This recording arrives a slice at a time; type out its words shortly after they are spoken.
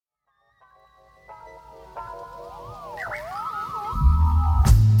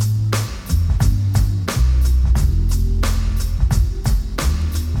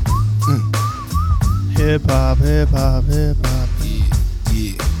hip hop, hip hop.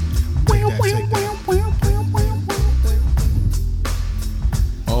 Yeah.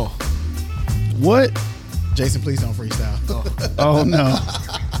 Oh. What? Jason, please don't freestyle. Oh no.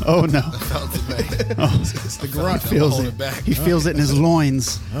 Oh no. It's the grunt. Feels hold it. it back. He feels it in his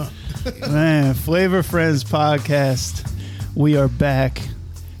loins. Man, Flavor Friends podcast. We are back.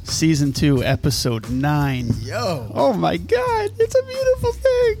 Season 2, episode 9. Yo. Oh my God. It's a beautiful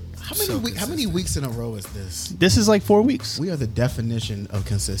thing. How many weeks in a row is this? This is like 4 weeks. We are the definition of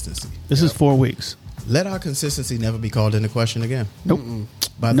consistency. This is 4 weeks. Let our consistency never be called into question again. Nope.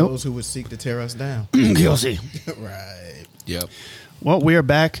 By Nope. those who would seek to tear us down. Guilty. Right. Yep. Well, we are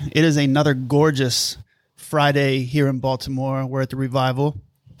back. It is another gorgeous Friday here in Baltimore. We're at the Revival.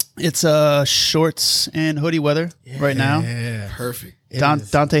 It's shorts and hoodie weather right now. Yeah. Perfect.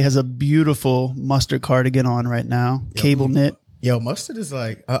 Dante has a beautiful mustard cardigan on right now. Cable knit. Yo, mustard is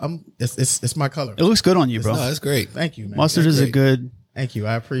like, it's my color. It looks good on you, bro. No, that's great. Thank you, man. Mustard is a great. good, Thank you.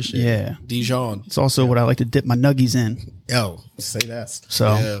 I appreciate it. yeah. Dijon. It's also what I like to dip my nuggies in. Yo, say that.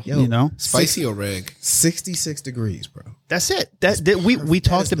 So, Yeah. you know, Spicy or reg? 66 degrees, bro. that's it. We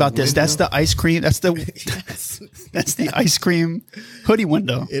talked about this. That's the ice cream. That's the ice cream hoodie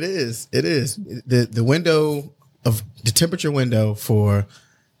window. It is. It is. The window of the temperature window for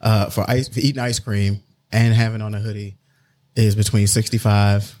eating ice cream and having on a hoodie is between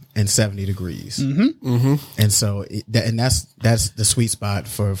 65 and 70 degrees. And so that's the sweet spot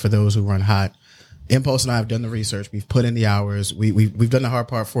for those who run hot. Impulse and I have done the research. We've put in the hours. We've done the hard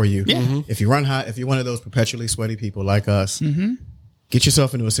part for you. Yeah. If you run hot, if you're one of those perpetually sweaty people like us, get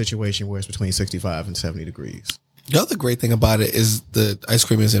yourself into a situation where it's between 65 and 70 degrees. The other great thing about it is the ice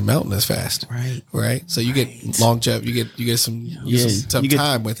cream isn't melting as fast. Right. So you get longevity. You get some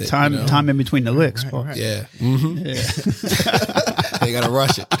time with it. Time you know? time in between the licks. Paul. Yeah. They gotta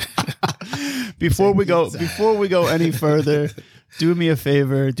rush it. Before we go any further, do me a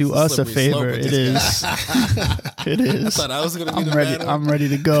favor. Do us a slippery slope favor. with It this is. It is. Thought I was gonna be I'm the ready. bad one. I'm ready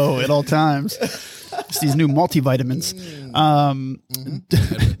to go at all times. It's these new multivitamins.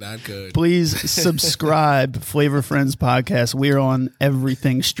 Not good. Please subscribe. Flavor Friends podcast. We're on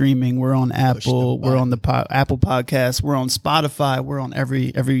everything streaming. We're on Apple. We're on the Apple Podcast. We're on Spotify. We're on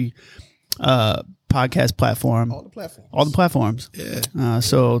every podcast platform. All the platforms. All the platforms. Yeah.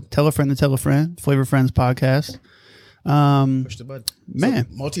 So tell a friend to tell a friend. Flavor Friends podcast. Push the button. Man.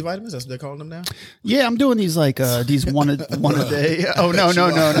 So, multivitamins, that's what they're calling them now? Yeah, I'm doing these these one a day. Oh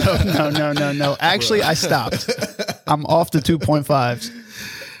no. Actually, I stopped. I'm off the 2.5s.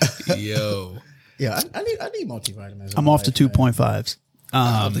 Yo. Yeah, I need multivitamins. I'm off the 2.5s.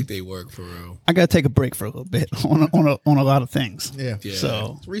 I don't think they work for real. I gotta take a break for a little bit on a lot of things. Yeah.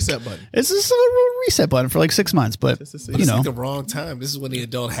 So It's a reset button. it's just a little reset button for like 6 months, but Just to see. you It's know, like the wrong time. This is when the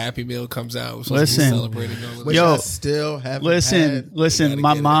adult Happy Meal comes out. We're supposed to be Listen. celebrating all of Which Yo, I still haven't had. listen. gotta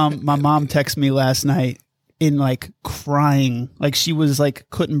My get it. mom texted me last night in like crying, like she was like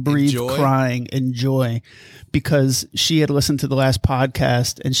couldn't breathe, joy? crying in joy because she had listened to the last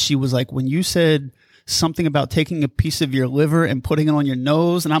podcast and she was like, when you said something about taking a piece of your liver and putting it on your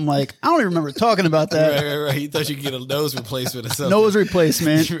nose, and I'm like, I don't even remember talking about that. Right. You thought you could get a nose replacement or something. Nose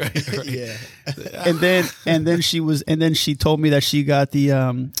replacement. right. Yeah. and then she told me that she got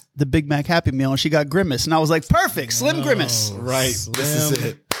the Big Mac Happy Meal and she got Grimace, and I was like, perfect, Slim Grimace. Right. This is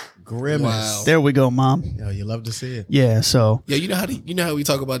it. Grimace. Wow. There we go, Mom. Yo, you love to see it. Yeah. So Yeah, you know how we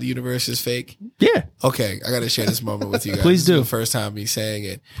talk about the universe is fake? yeah, Okay, I got to share this moment with you guys. Please This is do. the first time me saying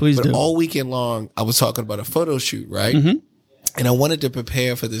it. Please but do. all weekend long, I was talking about a photo shoot, right? And I wanted to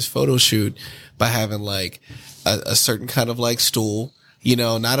prepare for this photo shoot by having like a certain kind of like stool, you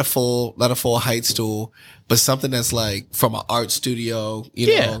know, not a full height stool, but something that's like from an art studio, you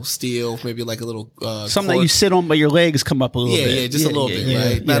Yeah. know, steel, maybe like a little something that you cork. sit on, but your legs come up a little Yeah, bit. yeah, just a little bit, yeah,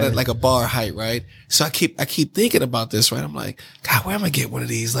 right? Not yeah. like a bar height, right? So I keep thinking about this, right? I'm like, God, where am I get one of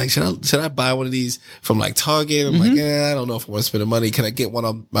these? Like, should I buy one of these from like Target? I'm like, I don't know if I want to spend the money. Can I get one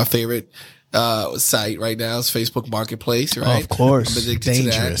on my favorite site right now? It's Facebook Marketplace, right? Of course. I'm addicted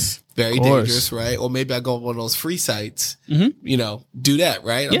Dangerous. to that. Very Of course. dangerous, right? Or maybe I go on one of those free sites, you know, do that,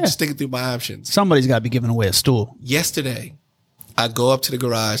 right? I'm Yeah. just thinking through my options. Somebody's got to be giving away a stool. Yesterday, I go up to the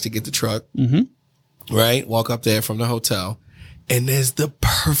garage to get the truck, right? Walk up there from the hotel, and there's the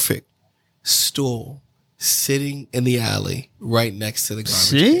perfect stool sitting in the alley right next to the garbage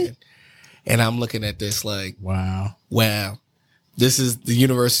See? can. And I'm looking at this like, Wow. wow, this is, the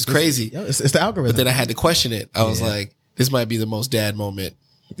universe is crazy. Yo, it's the algorithm. But then I had to question it. I was like, this might be the most dad moment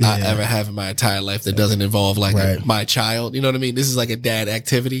I ever have in my entire life that doesn't involve like my child. You know what I mean? This is like a dad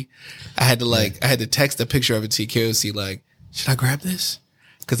activity. I had to text a picture of it to Kelsey, like, should I grab this?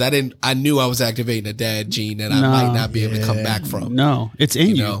 because I knew I was activating a dad gene that I might not be able to come back from. No, it's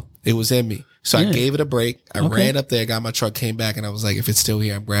in you. know, it was in me. So I gave it a break. I ran up there, got my truck, came back, and I was like, if it's still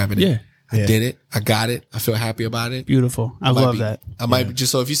here, I'm grabbing it. Yeah. I did it. I got it. I feel happy about it. Beautiful. I love that. I might be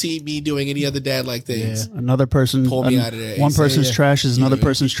just so if you see me doing any other dad like things, Another person pull me out of there. One person's trash is another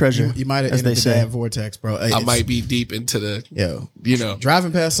person's treasure. You might have as entered they the say. dad vortex, bro. I might be deep into the you know.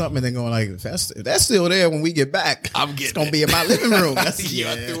 driving past something and then going like, if that's still there when we get back, it's gonna be in my living room. That's,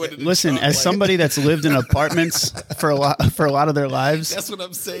 I threw it in the Listen, trunk, as like- somebody that's lived in apartments for a lot of their lives, that's what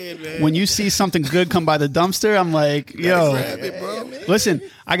I'm saying, man. when you see something good come by the dumpster, I'm like, yo, grab it, bro. listen,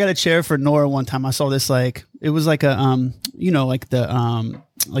 I got a chair for Nora one time. I saw this it was like a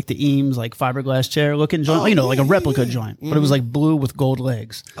like the Eames like fiberglass chair looking joint, like a replica joint, but it was like blue with gold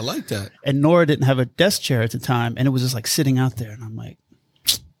legs. I like that. And Nora didn't have a desk chair at the time, and it was just like sitting out there, and I'm like,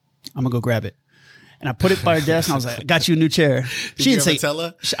 I'm gonna go grab it. And I put it by her desk, and I was like, I got you a new chair. Did you ever tell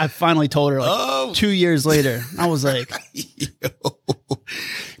her? I finally told her like 2 years later. I was like,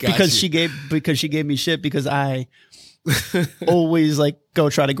 because she gave me shit because I always like go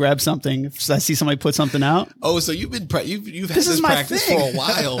try to grab something if I see somebody put something out. Oh, so you've had This this is my practice thing. for a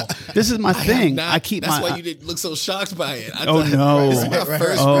while. This is my thing. Not- I keep that's my. why you didn't look so shocked by it. I Oh, thought- no. This is my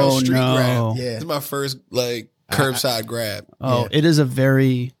first Oh, real street no. grab. Yeah. This is my first like curbside grab. Oh, it is a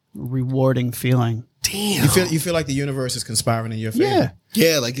very rewarding feeling. Damn. you feel like the universe is conspiring in your favor. Yeah.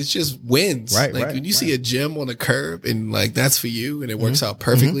 Yeah, like it's just wins. Right, Like right, when you see a gem on a curb and like that's for you and it works out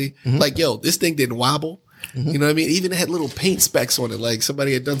perfectly. Like, yo, this thing didn't wobble. You know what I mean? Even it had little paint specks on it. Like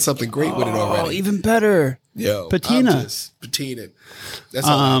somebody had done something great with it Oh, already. even better. Yo, patina. I'm just patina. That's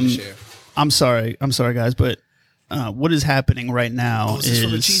all I have to share. I'm sorry, guys, but what is happening right now Is this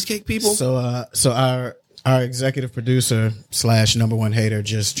from the cheesecake people? So our executive producer / number one hater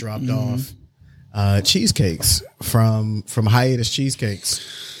just dropped off cheesecakes from Hiatus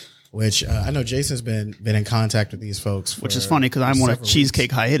Cheesecakes, which I know Jason's been in contact with these folks. which is funny because I'm on a several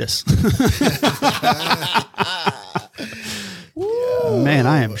cheesecake hiatus. Man,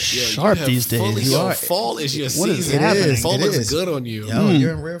 I am sharp you have these days. fully- You yo, are. fall is your What is season. happening? Fall It looks is. good on you. Yo,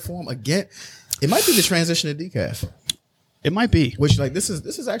 you're in rare form again. It might be the transition to decaf, It might be. which like this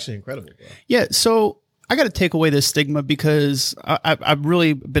is actually incredible, bro. Yeah, so I got to take away this stigma because I've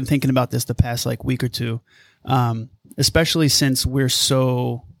really been thinking about this the past like week or two, especially since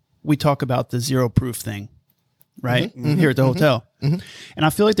we talk about the zero proof thing, right? Here at the hotel. And I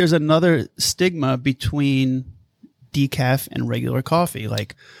feel like there's another stigma between decaf and regular coffee,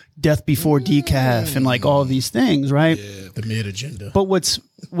 like death before decaf and like all of these things, right? The mid agenda. But what's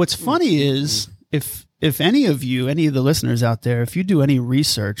funny is if any of the listeners out there, if you do any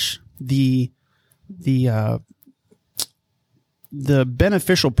research, the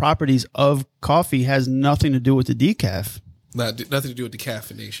beneficial properties of coffee has nothing to do with the decaf. Nothing to do with the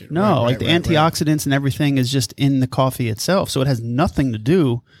caffeination. No, Right, the right. antioxidants and everything is just in the coffee itself. So it has nothing to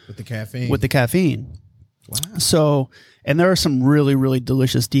do With the caffeine. with the caffeine. wow. So, and there are some really, really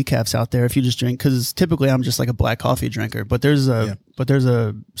delicious decafs out there if you just drink, because typically I'm just like a black coffee drinker, but there's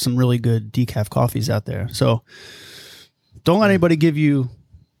some really good decaf coffees out there. So don't let anybody give you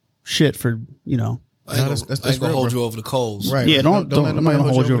shit for, I ain't that's gonna real, hold bro. you over the coals. Right. yeah, don't let I'm nobody not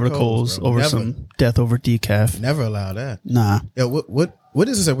gonna hold you over the coals bro. over Never. some death over decaf. Never allow that. Nah. Yeah, what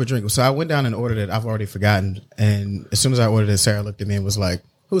is this that we're drinking? So I went down and ordered it. I've already forgotten. And as soon as I ordered it, Sarah looked at me and was like,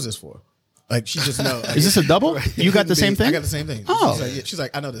 "Who's this for?" Like she just know. Is this a double? You got the same thing? I got the same thing. Oh. She's like, yeah. She's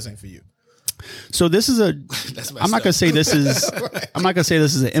like, I know this ain't for you. So this is That's I'm not gonna say this is I'm not gonna say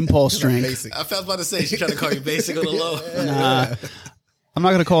this is an impulse drink. Basic. I was about to say she's trying to call you basic on the low. Nah. I'm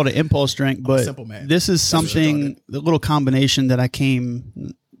not going to call it an impulse drink, but simple man. this is something, the little combination that I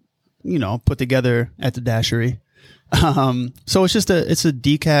came, put together at the Dashery. So it's just it's a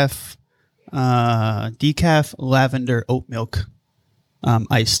decaf lavender oat milk,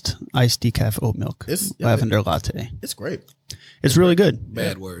 iced decaf oat milk, lavender latte. It's great. It's really good.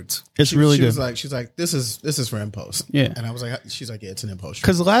 Bad words. It's really She good. was like, she's like, this is for impulse. Yeah. And I was like, she's like, yeah, it's an impulse.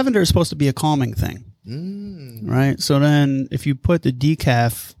 Because lavender is supposed to be a calming thing, right? So then, if you put the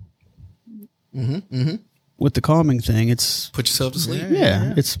decaf with the calming thing, it's Put yourself to sleep.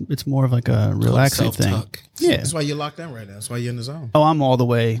 it's more of like a relaxing thing. Self-talk. Yeah. That's why you're locked in right now. That's why you're in the zone. Oh, I'm all the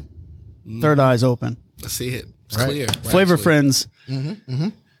way. Third eye's open. I see it. It's Right. clear. Flavor Actually. Friends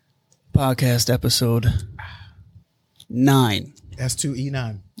podcast episode 9.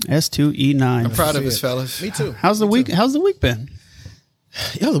 S2E9. S2E9. I'm proud of See us, it. fellas. Me too. How's the week? How's the week been?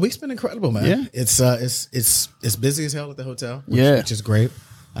 Yo, the week's been incredible, man. Yeah. It's busy as hell at the hotel. Which is great.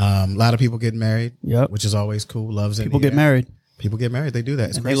 A lot of people getting married. Yep. Which is always cool. Loves in People the get air. married. People get married. They do that.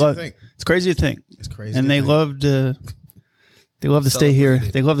 It's And they crazy love. to think. It's crazy to think. It's crazy. And to they think. love to. They love to stay here. Celebrate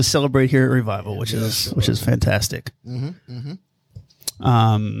it. They love to celebrate here at Revival, which is fantastic.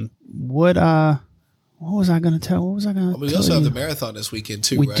 What was I going to tell? What was I going to? We also have the marathon this weekend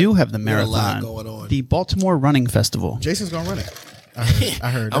too. We right? do have the We got marathon. a lot going on. The Baltimore Running Festival. Jason's gonna run it. I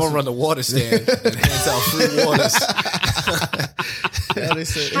heard. I'm gonna run the water stand and hands out free waters. They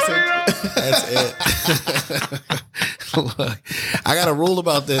said, That's it. Look, I got a rule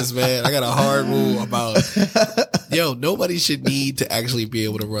about this, man. I got a hard rule about nobody should need to actually be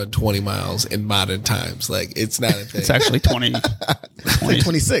able to run 20 miles in modern times. Like, it's not a thing. It's actually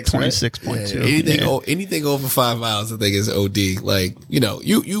 26, right? 26.2. Anything over 5 miles, I think is OD. Like,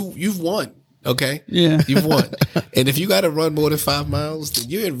 you've won. Okay. Yeah. You've won. And if you got to run more than 5 miles, then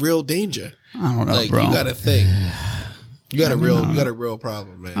you're in real danger. I don't know, Like, bro. you got a thing. You got a real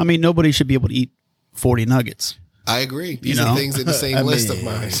problem, man. I mean, nobody should be able to eat 40 nuggets. I agree. These are things in the same list of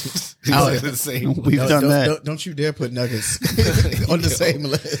mine. These are the same. We've done that. Don't you dare put nuggets on the same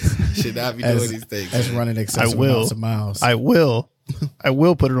list. Should not be doing these things. As running excessive will. amounts of miles. I will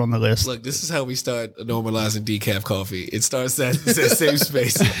put it on the list. Look, this is how we start normalizing decaf coffee. It starts that same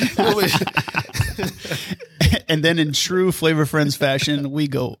space. And then in true Flavor Friends fashion, we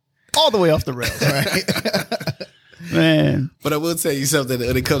go all the way off the rails. Right? Man. But I will tell you something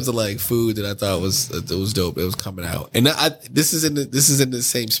when it comes to like food that I thought was dope. It was coming out, and this is in the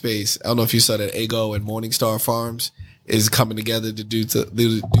same space. I don't know if you saw that Eggo and Morningstar Farms is coming together to do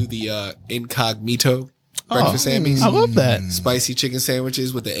the incognito breakfast sandwiches. I love that. Spicy chicken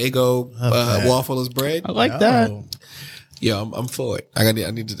sandwiches with the Eggo waffles bread. I like that. Yeah, I'm for it. I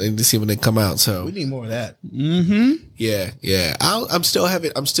need to see when they come out. So We need more of that. yeah. I'm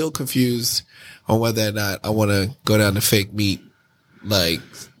still confused on whether or not I want to go down the fake meat like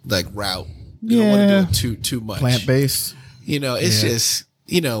route. You don't want to do it too much. Plant based. It's just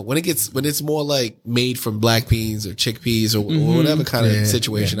when it's more like made from black beans or chickpeas or whatever kind of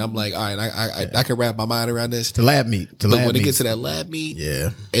situation. I'm like, all right, I can wrap my mind around this. The lab meat. But when it gets to that lab meat,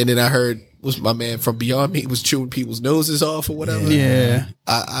 and then I heard was my man from Beyond Meat was chewing people's noses off or whatever. Yeah.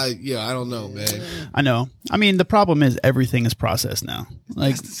 I don't know, man. I know. I mean, the problem is everything is processed now.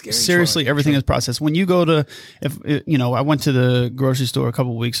 Like, That's the scary seriously, part. everything is processed. When you go to, I went to the grocery store a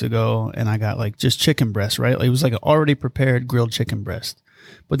couple of weeks ago and I got like just chicken breast, right? Like, it was like an already prepared grilled chicken breast.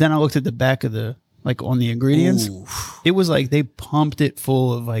 But then I looked at the back of on the ingredients. Ooh. It was like they pumped it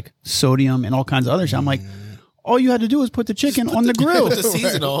full of like sodium and all kinds of other shit. I'm like, all you had to do was put the chicken on the grill. Put the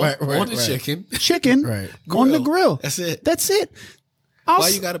season on right. the chicken. Chicken Right. on the Grill. grill. That's it. That's it. Why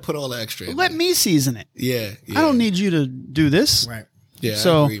you got to put all the extra in Let there? me season it. Yeah. I don't need you to do this. Right. Yeah,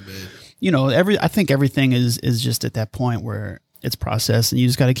 So, I agree, man. I think everything is just at that point where it's processed, and you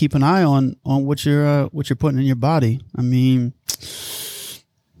just got to keep an eye on what you're putting in your body. I mean,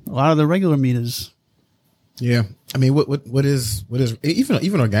 a lot of the regular meat is. Yeah. I mean, what is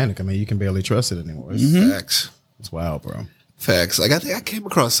even organic? I mean, you can barely trust it anymore. It's wild, bro. Facts. Like, I think I came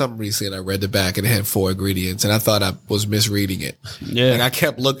across something recently and I read the back and it had 4 ingredients and I thought I was misreading it. Yeah. Like, I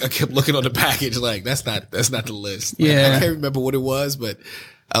kept looking on the package like that's not the list. Like, Yeah. I can't remember what it was, but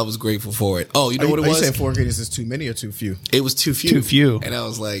I was grateful for it. Oh, you know what it Are you was? saying 4 ingredients is too many or too few? It was too few. Too few. And I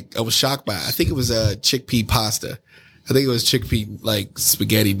was shocked by it. I think it was chickpea pasta. I think it was chickpea like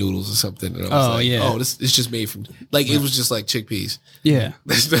spaghetti noodles or something. And I was it's just made from like it was just like chickpeas. Yeah.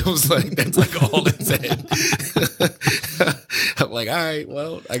 That was like that's like all it said. I'm like, all right,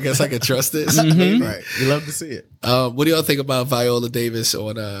 well, I guess I can trust this. Right. You love to see it. What do y'all think about Viola Davis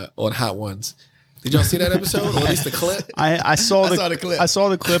on Hot Ones? Did y'all see that episode or at least the clip? I saw the clip. I saw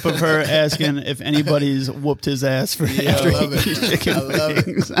the clip of her asking if anybody's whooped his ass for I after love he it. eats chicken I love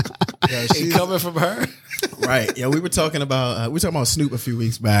wings. Yeah, It coming from her. right. Yeah, we were talking about Snoop a few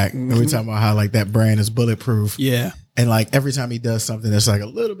weeks back, and we were talking about how like that brand is bulletproof. Yeah. And like every time he does something that's like a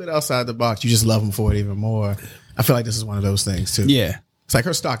little bit outside the box, you just love him for it even more. I feel like this is one of those things too. Yeah. It's like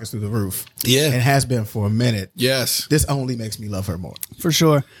her stock is through the roof. Yeah. And has been for a minute. Yes. This only makes me love her more. For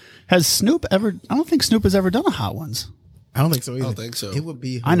sure. Has Snoop ever? I don't think Snoop has ever done a Hot Ones. I don't think so either. I don't think so. It would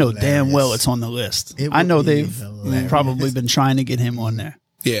be I know hilarious. damn well it's on the list. It I know would be they've hilarious. probably been trying to get him on there.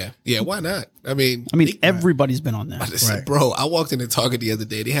 Yeah. Yeah. Why not? I mean, Everybody's been on there. I just said, Right. bro, I walked into Target the other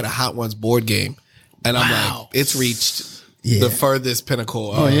day. They had a Hot Ones board game. And I'm like, it's reached Yeah. the furthest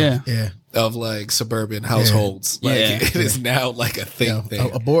pinnacle Oh yeah. Yeah. of like suburban households. Like Yeah. it is now like a thing. Yeah, there.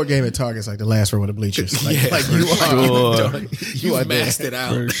 a board game at Target's like the last row of the bleachers. Like, Yeah, like for you sure. are. You are maxed it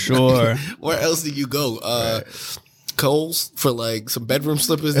out. For sure. Where else do you go? Kohl's for like some bedroom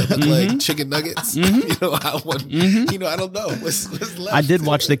slippers that look like chicken nuggets. You know, I don't know. What's left? I did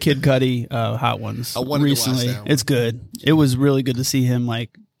watch the Kid Cudi Hot Ones I wanted to watch recently. that one. It's good. It was really good to see him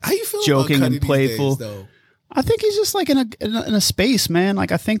like How you feel joking about Cudi and these playful. days, though? I think he's just like in a space, man.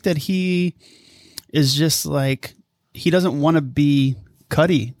 Like I think that he is just like he doesn't want to be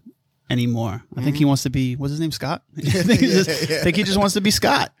Cuddy anymore. I think he wants to be, what's his name, Scott? I think he just wants to be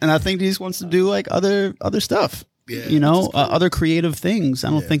Scott, and I think he just wants to do like other stuff. Yeah, you know, other creative things. I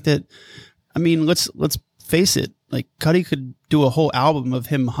don't think that. I mean, let's face it. Like Cuddy could do a whole album of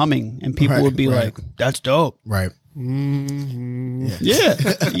him humming, and people would be like, "That's dope." Right. Yeah,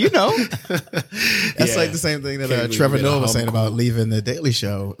 you know. That's like the same thing that Trevor Noah was saying about leaving the Daily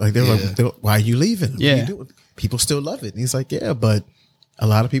Show. Like they were like, "Why are you leaving?" Yeah, people still love it. And he's like, "Yeah, but a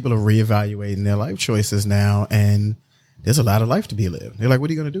lot of people are reevaluating their life choices now, and there's a lot of life to be lived." They're like, "What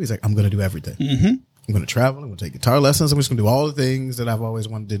are you going to do?" He's like, "I'm going to do everything. I'm going to travel. I'm going to take guitar lessons. I'm just going to do all the things that I've always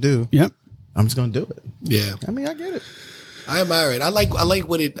wanted to do. Yep, I'm just going to do it." Yeah, I mean, I get it. I admire it. I like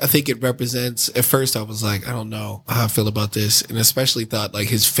what I think it represents. At first, I was like, I don't know how I feel about this, and especially thought like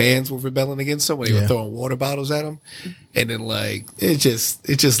his fans were rebelling against him when they were throwing water bottles at him, and then like it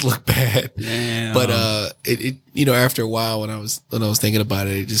just looked bad. Damn. But it you know, after a while when I was thinking about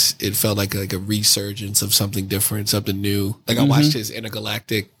it, it felt like a resurgence of something different, something new. Like I watched his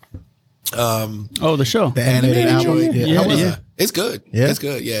Intergalactic. the show, The animated album. joint. Yeah. It's good. Yeah. It's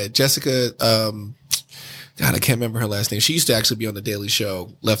good. Yeah, Jessica. God, I can't remember her last name. She used to actually be on the Daily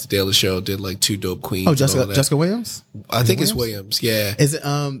Show. Left the Daily Show. Did like 2 Dope Queens. Oh, and all that. Jessica Williams. I think it's Williams. Yeah. Is it?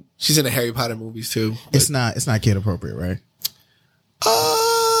 She's in the Harry Potter movies too. It's not kid appropriate, right?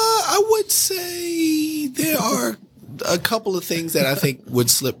 I would say there are a couple of things that I think would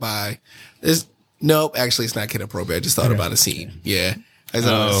slip by. Nope, actually, it's not kid appropriate. I just thought about a scene. Yeah, I just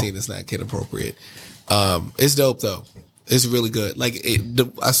thought about a scene that's not kid appropriate. It's dope though. It's really good. Like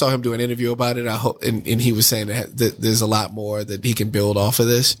I saw him do an interview about it. I hope, and he was saying that there's a lot more that he can build off of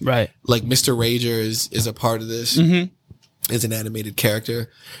this. Right. Like Mr. Rager is a part of this. Is an animated character.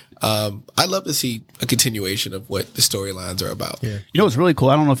 I'd love to see a continuation of what the storylines are about. Yeah. You know what's really cool?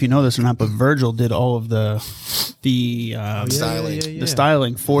 I don't know if you know this or not, but Virgil did all of the Styling. the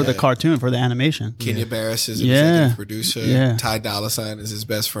styling for the cartoon, for the animation. Kenya Barris is an Yeah. executive producer. Yeah. Ty Dolla $ign is his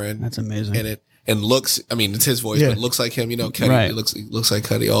best friend. That's amazing. And and looks, I mean, it's his voice, Yeah. but it looks like him, you know, Cuddy. Right. It looks like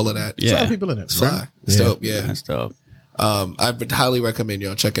Cuddy, all of that. There's a lot Yeah. of people in it. It's fly. It's Yeah. dope, yeah. That's dope. I would highly recommend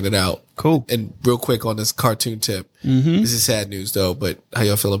y'all checking it out. Cool. And real quick on this cartoon tip. This is sad news though, but how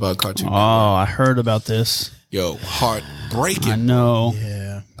y'all feel about Cartoon Oh, Network? I heard about this. Yo, heartbreaking. I know.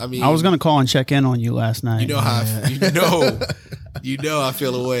 Yeah. I mean, I was gonna call and check in on you last night. you know how you know I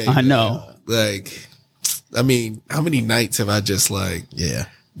feel away. I know. Like, I mean, how many nights have I just like Yeah.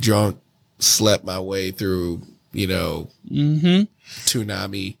 drunk, slept my way through, you know,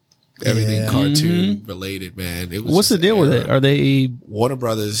 Toonami, everything cartoon related, man. It was What's the just deal an with era. it? Are they? Warner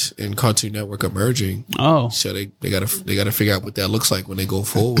Brothers and Cartoon Network are merging, Oh, so they gotta figure out what that looks like when they go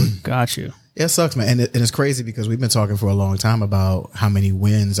forward. got you. Yeah, it sucks, man. And it's crazy because we've been talking for a long time about how many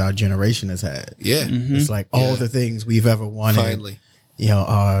wins our generation has had. Yeah, It's like all the things we've ever wanted. finally.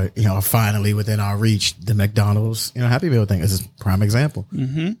 Are finally within our reach. The McDonald's, Happy Meal thing is a prime example. All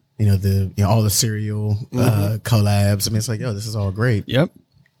the cereal collabs. I mean, it's like, this is all great. Yep.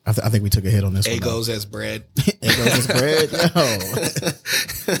 I think we took a hit on this one. Eggos as bread. Eggos as bread,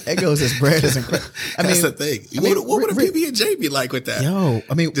 Eggos as bread is incredible. I mean, That's the thing. What would a PB&J be like with that?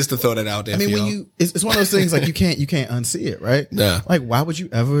 I mean, Just to throw that out there. I mean, for when y'all. it's one of those things like you can't unsee it, right? No. Like, why would you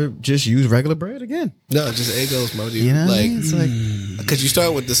ever just use regular bread again? No, just Eggos, mo, dude. You know, what I Like, mean? It's like, because you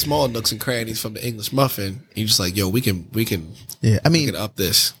start with the small nooks and crannies from the English muffin, and you're just like, yo, we can yeah. I we mean, can up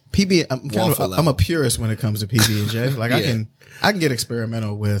this. I'm Waffle a level. purist when it comes to PB&J. Like Yeah. I can get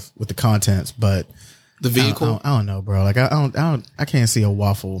experimental with the contents, but The vehicle. I don't know, bro. Like I can't see a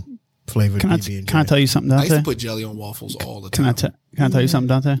waffle flavored Can I PB&J. tell you something, I used to Dante? put jelly on waffles all the Can time. I tell you something,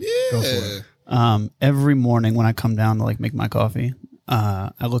 Dante? Yeah. Every morning when I come down to like make my coffee,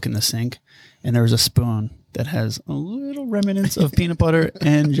 I look in the sink, and there's a spoon that has a little remnants of peanut butter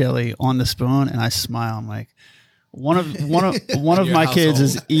and jelly on the spoon, and I smile. I'm like, one of Your my kids household.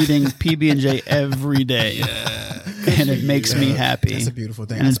 is eating PB&J every day, and it makes me happy. That's a beautiful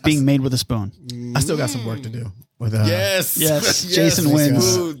thing. and it's being made with a spoon. I still got some work to do with Yes. Yes, Yes, Jason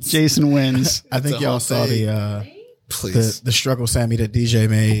wins. foods. Jason wins. I think That's a y'all whole saw thing. Please. the struggle Sammy that DJ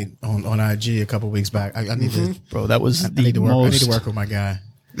made on IG a couple weeks back. I need to Bro, that was I the need to work. I need most. to work with my guy.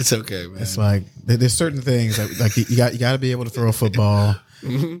 It's okay, man. It's like there's certain things like you got to be able to throw a football.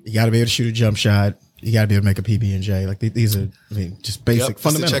 You got to be able to shoot a jump shot. You got to be able to make a PB&J. Like these are, just basic Yep, it's the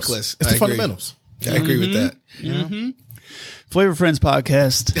fundamentals. chekklist. It's I the agree. fundamentals. I agree with that. Flavor Friends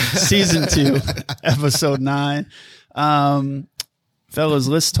Podcast, Season 2, Episode 9. Fellas,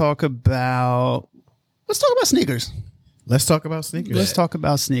 let's talk about sneakers. Let's talk about sneakers. Let's talk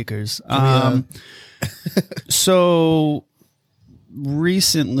about sneakers. we, So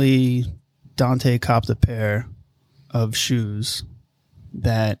recently, Dante copped a pair of shoes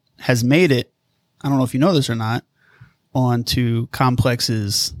that has made it, I don't know if you know this or not, onto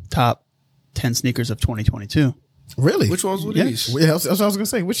Complex's top 10 sneakers of 2022. Really? Which ones were Yeah. these? Yeah, that's what I was gonna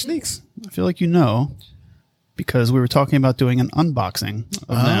say. Which sneaks? I feel like you know because we were talking about doing an unboxing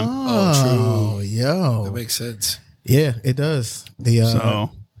of them. Oh, That yo, makes sense. yeah, it does. The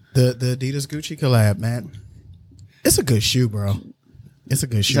So the Adidas Gucci collab, man. It's a good shoe, bro. It's a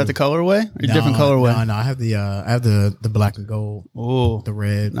good shoe. is that the colorway or No, different colorway? No, I have the black and gold, Oh, the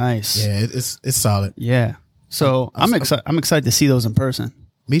red. nice. Yeah, it's solid. Yeah. So I'm excited. I'm excited to see those in person.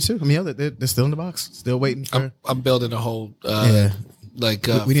 Me too. I mean, they're still in the box, still waiting for. I'm building a whole Yeah. like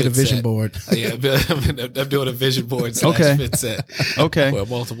We need a fit vision set. board. Yeah, I'm doing a vision board / Okay. fit set. Okay. For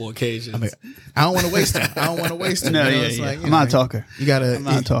multiple occasions. I don't want to waste them. I don't want to waste them. No, You know, yeah, it's yeah. like, you I'm know, not a talker. You gotta. I'm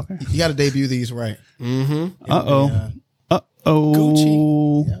not a talker. You gotta debut these right. Uh oh. Uh oh.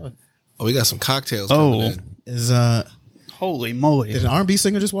 Gucci. Oh, we got some cocktails coming in. Is Holy moly! did an R&B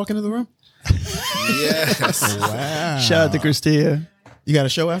singer just walk into the room? Yes. Wow. Shout out to Christia. You got a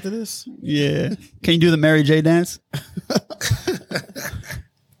show after this? Yeah. Can you do the Mary J dance?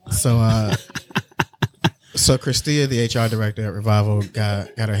 So so Christia, the HR director at Revival, got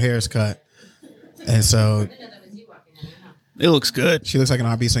her hairs cut. And so It looks good. she looks like an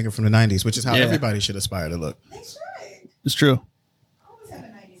R&B singer from the 90s, which is how Yeah. everybody should aspire to look. It's true.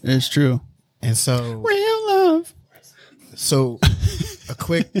 It's true. And so Real love. So a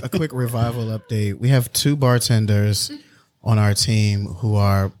quick Revival update. We have 2 bartenders on our team who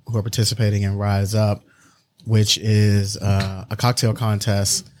are participating in Rise Up, which is a cocktail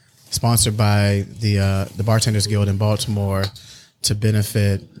contest sponsored by the Bartenders Guild in Baltimore to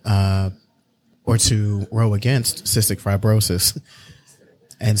benefit or to row against cystic fibrosis.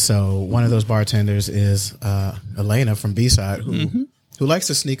 And so one of those bartenders is Elena from B-Side, who likes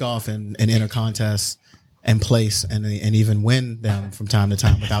to sneak off and enter contests and place and even win them from time to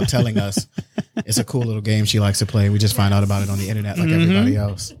time without telling us. It's a cool little game she likes to play. We just find out about it on the internet like everybody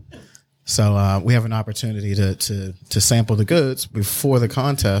else. So we have an opportunity to sample the goods before the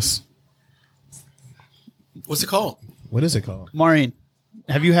contest. What's it called? What is it called? Maureen,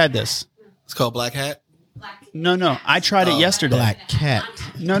 have you had this? It's called Black Hat. No. I tried it yesterday. Black Cat.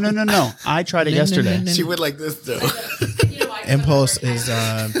 No. I tried it yesterday. She went like this though. Impulse is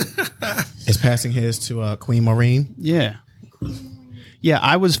passing his to Queen Maureen. Yeah. Yeah,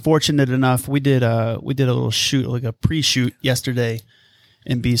 I was fortunate enough. We did a little shoot, like a pre-shoot yesterday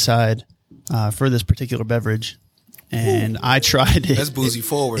in B-Side for this particular beverage. And I tried it. That's boozy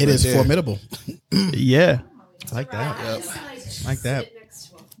forward. It right is there. formidable. Yeah. I like that. Yep. Like that.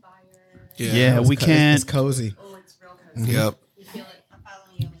 Yeah, we can't. It's cozy. Yep.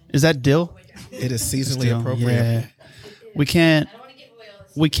 Is that dill? It is seasonally Dill, appropriate. yeah. We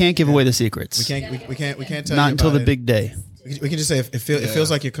can't give away the secrets. We can't tell Not you until about the it. big day. We can just say it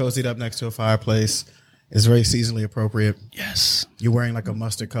feels like you're cozied up next to a fireplace. It's very seasonally appropriate. Yes. You're wearing like a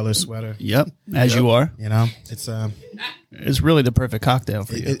mustard color sweater. Yep. As you are. You know, it's It's really the perfect cocktail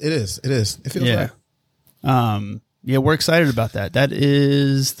for you. it is. It feels Yeah. right. Yeah, we're excited about that. That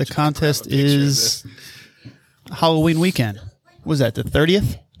is the contest is Halloween weekend. What was that? The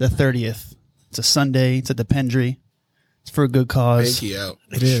 30th? The 30th. It's a Sunday. It's at the Pendry. It's for a good cause. Pinky out.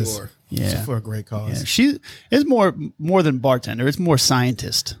 It is. Sure. Yeah. It's for a great cause. Yeah. She is more than bartender. It's more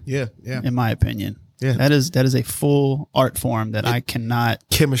scientist, Yeah. in my opinion. Yeah. That is a full art form that I cannot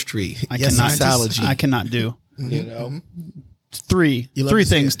Chemistry. Yes, scientist. I cannot do. You know. It's three You love three to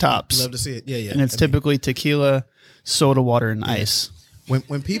see things it. tops. You love to see it. Yeah. And it's typically tequila, soda water, and ice.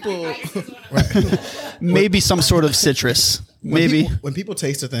 When people right. Maybe some sort of citrus. Maybe. when people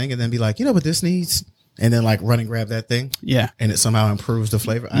taste a thing and then be like, you know what this needs, and then like run and grab that thing, Yeah. and it somehow improves the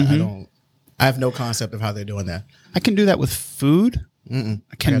flavor. I have no concept of how they're doing that. I can do that with food. I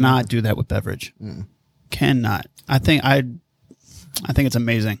cannot do that with beverage. Cannot. I think it's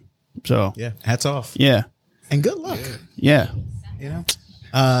amazing. So Yeah, hats off yeah. and good luck. Yeah. You know,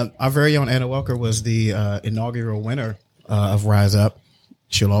 our very own Anna Welker was the inaugural winner of Rise Up.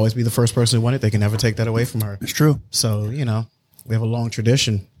 She'll always be the first person who won it. They can never take that away from her. It's true. So we have a long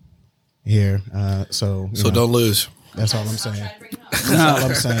tradition here. So Don't lose. That's all I'm saying. That's all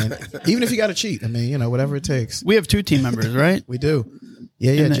I'm saying. Even if you got to cheat, I mean, whatever it takes. We have 2 team members, right? We do.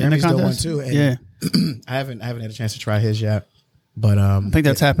 Yeah. In the Jeremy's done one contest? too. And Yeah. I haven't had a chance to try his yet, but I think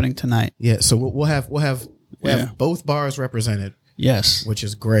that's happening tonight. yeah. So we'll have both bars represented, Yes. which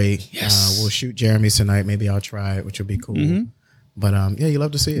is great. Yes. We'll shoot Jeremy's tonight. Maybe I'll try it, which will be cool. But yeah, you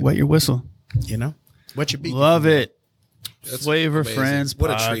love to see it. Wet your whistle. Wet your beak. Love it. That's Flavor amazing. Friends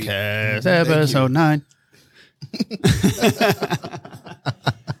What a treat. podcast, Thank episode you. 9.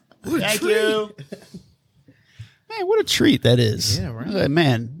 What a Thank treat. you. Man, what a treat that is. Yeah, right.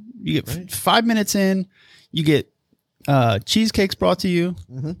 Man, you get 5 minutes in, you get cheesecakes brought to you,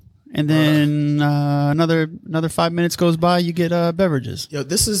 and then another 5 minutes goes by, you get beverages. Yo,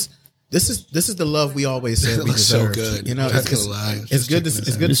 this is the love we always said It we looks so deserved. good. You know, Not it's gonna lie. it's good to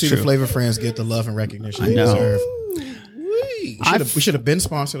It's see true. the Flavor Friends get the love and recognition they know. deserve. Wee. We should have been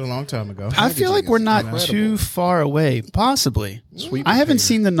sponsored a long time ago. I feel like we're not incredible. too far away. Possibly. I haven't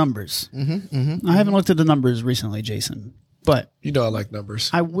seen the numbers. I haven't looked at the numbers recently, Jason. But You know I like numbers.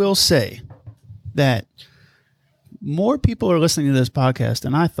 I will say that more people are listening to this podcast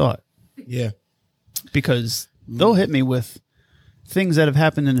than I thought, Yeah. because they'll hit me with things that have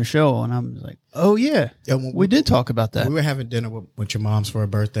happened in the show, and I'm like, oh yeah, Yeah, when we did talk about that. We were having dinner with your mom's for her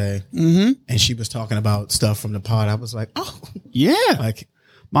birthday, and she was talking about stuff from the pod. I was like, oh, Yeah, like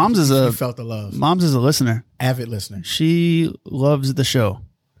Mom's is you a felt the love. Mom's is a listener. Avid listener. She loves the show.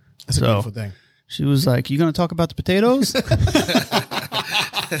 That's a So- beautiful thing. She was like, "You going to talk about the potatoes?"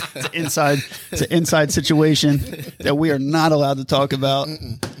 It's an inside situation that we are not allowed to talk about.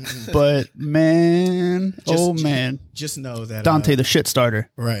 But man, man, Just know that Dante the shit starter.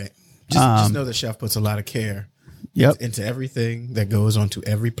 right. Just know the chef puts a lot of care Yep, into everything that goes onto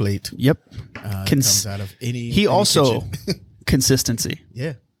every plate. yep. That Cons- comes out of any. He also kitchen. consistency.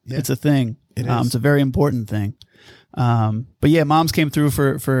 yeah. It's a thing. It is. It's a very important thing. But yeah, Mom's came through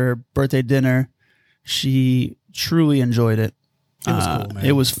for birthday dinner. She truly enjoyed it. It was cool, man.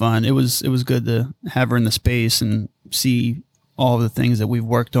 It was fun. It was good to have her in the space and see all the things that we've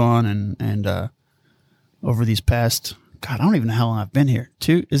worked on and over these past. God, I don't even know how long I've been here.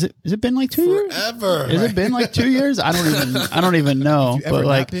 Is it been like 2 years? Forever. Has it been like 2 years? I don't even know. You ever But not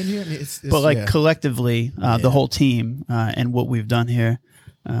like, been here? I mean, it's but yeah. collectively, the whole team and what we've done here,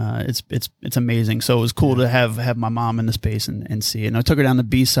 it's amazing. So it was cool to have my mom in the space and see it. And I took her down the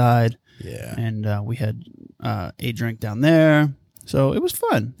B side, Yeah. and we had a drink down there. So it was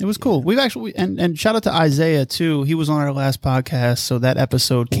fun. It was cool. We've actually and shout out to Isaiah too. He was on our last podcast, so that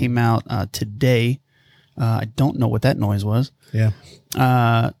episode came out today. I don't know what that noise was. Yeah.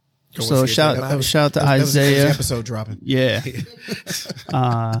 So shout out to That was the Isaiah. episode dropping. Yeah.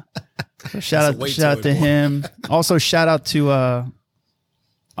 Shout out weight to to it, boy. him. Also shout out to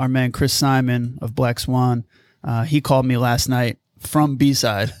our man Chris Simon of Black Swan. He called me last night from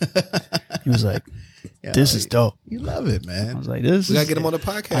B-side. He was like, "This is dope." You love it, I man. was like, "This We is." gotta get him on the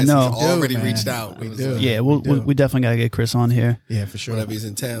podcast. I know. He's already man. reached out. We It was do. like, Yeah, do. we definitely gotta get Chris on here. Yeah, for sure. whenever he's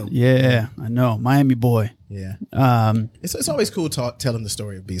in town. Yeah, I know, Miami boy. Yeah. Um, It's always cool telling the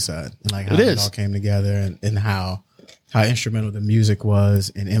story of B-Side and like how It it, is. all came together and how instrumental the music was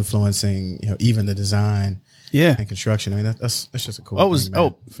in influencing, even the design yeah. and construction. I mean, that's just a cool Oh, thing,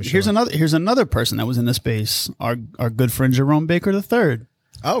 man, for sure. here's another person that was in the space. Our good friend Jerome Baker III.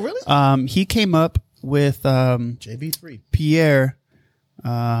 Oh, really? He came up with JB3. Pierre.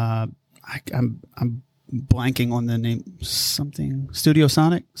 I'm blanking on the name. Something Studio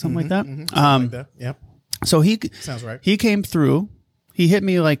Sonic, something like that. Like that. Yep. So he Sounds right. he came through. He hit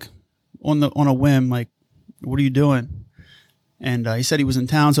me like on a whim, like, "What are you doing?" And he said he was in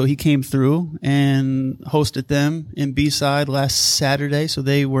town, so he came through and hosted them in B-side last Saturday. So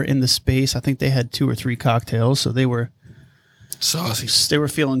they were in the space. I think they had 2 or 3 cocktails, so they were Saucy.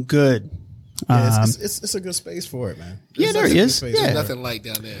 feeling good. Yeah, it's a good space for it, man. Yeah, It's there a he good is. space Yeah. for it. Nothing like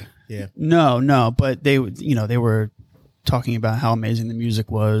down there. Yeah. No, but they were talking about how amazing the music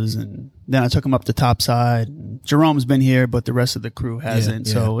was, and then I took him up to Topside. Jerome's been here, but the rest of the crew hasn't.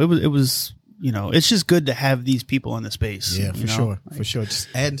 yeah. So it was it's just good to have these people in the space. Yeah, you for know? sure. For sure. Just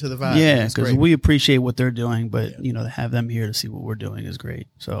adding to the vibe. Yeah, It's because great. we appreciate what they're doing, but to have them here to see what we're doing is great.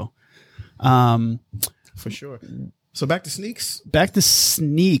 So, For sure. So back to Sneaks. back to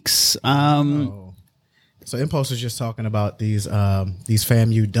Sneaks. Oh. So Impulse was just talking about these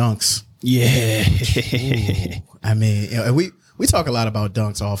FAMU dunks. Yeah, I mean, and we talk a lot about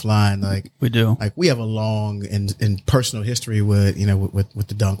dunks offline. Like we do. we have a long and personal history with with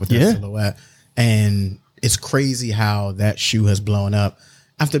the dunk with that Yeah. silhouette, and it's crazy how that shoe has blown up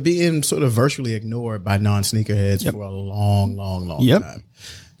after being sort of virtually ignored by non-sneakerheads for a long Yep. time.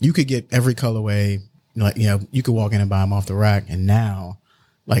 You could get every colorway, you could walk in and buy them off the rack, and now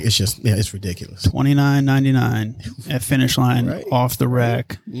it's just it's ridiculous. $29.99 at Finish Line, Right. off the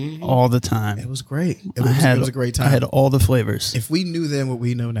rack, all the time. It was great. It it was a great time. I had all the flavors. If we knew then what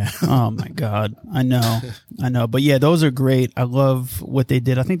we know now. Oh my God. I know. But yeah, those are great. I love what they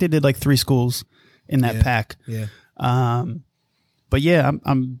did. I think they did like 3 schools in that pack. Yeah. But yeah,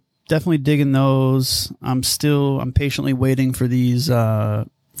 I'm definitely digging those. I'm patiently waiting for these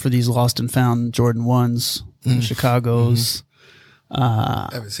lost and found Jordan 1s, Chicago's. I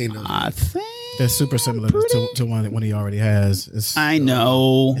haven't seen those. I think They're super similar to one he already has. I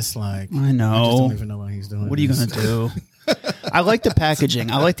know. It's like I know. I just don't even know what he's doing. What are you going to do? I like the packaging.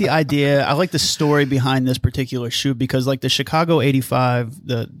 I like the idea. I like the story behind this particular shoe because like the Chicago 85,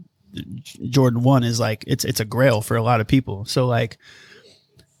 the Jordan 1 is like, it's a grail for a lot of people. So like,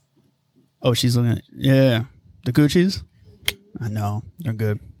 oh, she's looking at, yeah, the Gucci's. I know. They're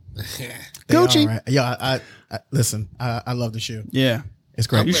good. Gucci. Right. Yeah, I listen, I love the shoe. Yeah. It's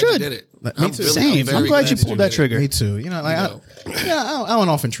great. You Glad should. did it. Me I'm too. really- Same. very I'm glad you that pulled that did it. trigger. Me too. You know, like You know. I don't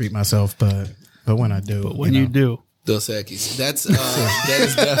often treat myself, but when I do, When you do. Dos Equis. That's that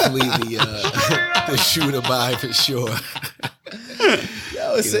is definitely the shoe to buy for sure.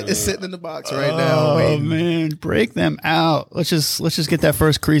 yo, it's sitting in the box right now. Oh waiting. man, break them out. Let's just get that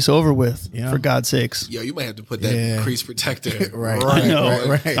first crease over with, Yeah. for God's sakes. Yo, you might have to put that Yeah. crease protector Right. I know.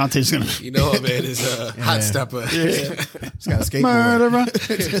 right. Dante's gonna You know, man, is a hot stepper. It's got a skateboard.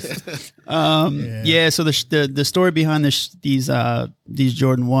 murderer. Yeah. So the story behind these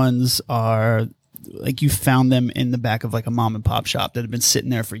Jordan 1s are like you found them in the back of like a mom and pop shop that had been sitting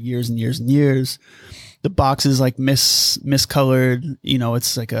there for years and years and years. The box is like miscolored. You know,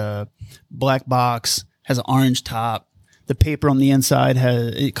 it's like a black box, has an orange top. The paper on the inside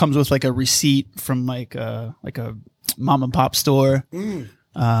it comes with like a receipt from like a mom and pop store.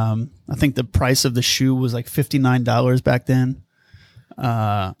 I think the price of the shoe was like $59 back then.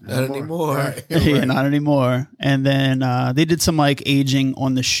 Not anymore. Right. Yeah, not anymore. And then they did some like aging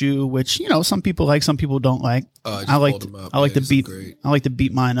on the shoe, which you know some people like, some people don't like. Oh, I just I like pulled them up. I like Yeah, to these beat are great. I like to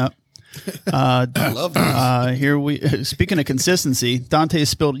beat mine up. I love those. Here we speaking of consistency, Dante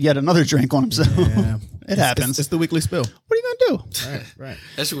spilled yet another drink on himself. Yeah. It happens. It's the weekly spill. What are you gonna do? Right.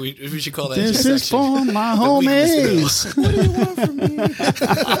 That's what we should call that. This is section. for my The weekly homies. spill.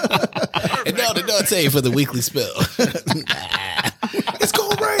 And now to Dante for the weekly spill. It's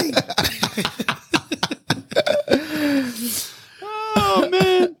gonna rain. Oh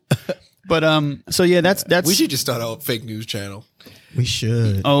man. But so yeah, that's We should just start our fake news channel. We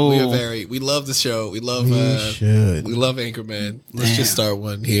should. oh We love the show. We love should. we love Anchorman. Let's just start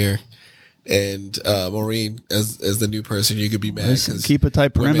one here. And Maureen, as the new person, you could be mad Listen, because keep a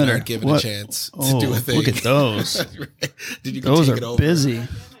tight women perimeter. aren't given What? a chance to Oh, do a thing. look at those. Did you Those take it are over? busy.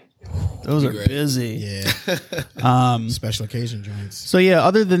 Those are Great. busy. Yeah. Special occasion joints. So yeah,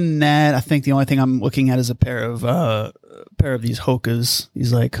 other than that, I think the only thing I'm looking at is a pair of these Hokas,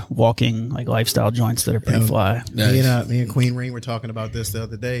 these like walking like lifestyle joints that are pretty fly. Nice. Me and Queen Ring were talking about this the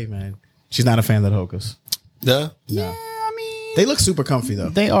other day, man. She's not a fan of the Hokas. No? Yeah, I mean They look super comfy though.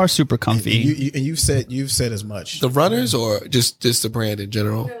 they are super comfy. And you've said as much. The runners or just the brand in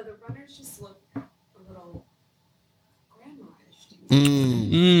general? No, the runners just look a little grandma-ish.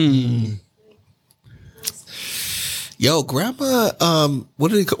 Yo, grandma, what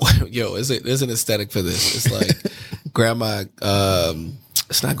do they call, yo, there's an aesthetic for this. It's like grandma,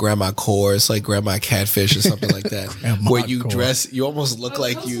 it's not grandma core, it's like grandma catfish or something like that. Grandma where you core. dress, you almost look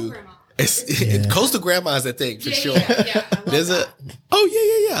like Coastal you. grandma. Coastal grandma is a thing for sure. Yeah, I love There's that. yeah.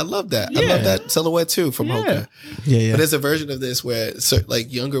 I love that. I love that silhouette too from Hoka. Yeah. But there's a version of this where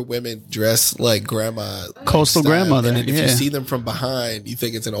like younger women dress like grandma, Coastal style. grandmother, And then if yeah. you see them from behind, you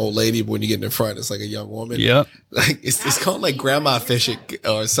think it's an old lady, but when you get in the front, it's like a young woman. Yep. Like it's called like grandma fishing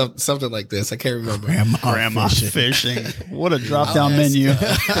or something like this. I can't remember. Grandma fishing. What a drop down menu.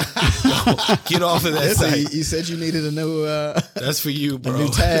 Get off of that Listen, site. you said you needed a new That's for you, bro. new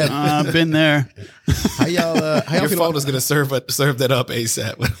tab. I've been there. How y'all Your feel phone about, is gonna serve that up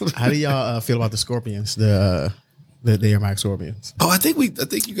ASAP. how do y'all feel about the Scorpions? The Air Max Scorpions. Oh, I think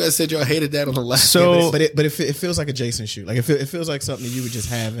you guys said y'all hated that on the last. So- But it feels like a Jason shoe. Like it feels like something that you would just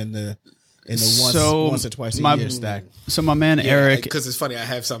have in the once or twice a year stack. So my man Eric, because it's funny. I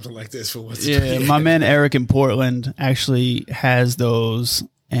have something like this for once. yeah, my man Eric in Portland actually has those,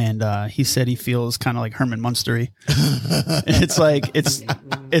 and he said he feels kind of like Herman Munstery. It's like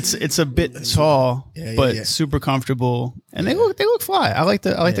it's a bit tall, Yeah, but yeah. super comfortable, and they look fly. I like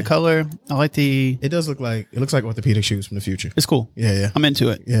the color. I like the. It looks like orthopedic shoes from the future. It's cool. Yeah. I'm into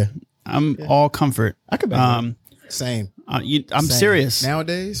it. Yeah. I'm all comfort. I could back Same. I'm Same. serious.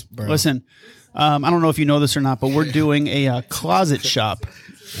 Nowadays, bro. Listen, I don't know if you know this or not, but we're doing a closet shop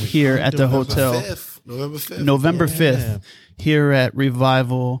here at the hotel. November 5th. November 5th here at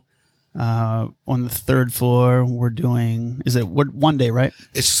Revival on the third floor. We're doing, one day, right?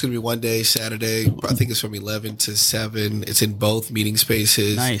 It's just gonna be one day, Saturday. I think it's from 11 to 7. It's in both meeting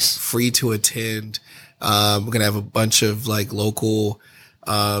spaces. Nice. Free to attend. We're gonna have a bunch of like local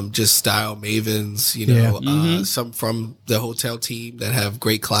just style mavens, you know, some from the hotel team that have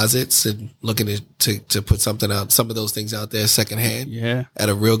great closets and looking to put something out, some of those things out there secondhand at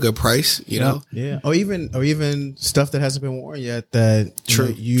a real good price, you know? Yeah. Or even stuff that hasn't been worn yet that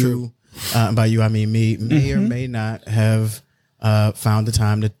you by you, I mean me, may or may not have found the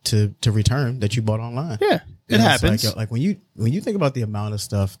time to return that you bought online. Yeah. It happens. Like when you think about the amount of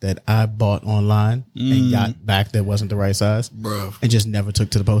stuff that I bought online and got back that wasn't the right size, Bro. and just never took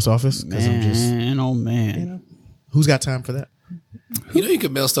to the post office. Man, oh man. You know, who's got time for that? You know, you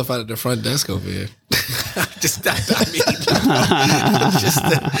can mail stuff out of the front desk over here.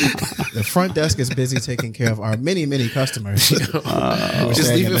 The front desk is busy taking care of our many customers. Just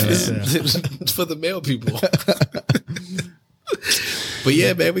leave it for the mail people. But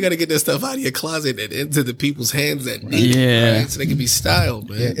yeah, man, we got to get that stuff out of your closet and into the people's hands that need it, right? So they can be styled,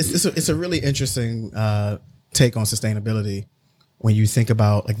 man. Yeah, it's a really interesting take on sustainability when you think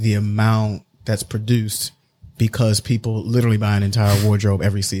about like the amount that's produced because people literally buy an entire wardrobe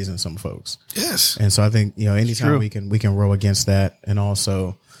every season. Some folks, Yes. and so I think anytime we can row against that and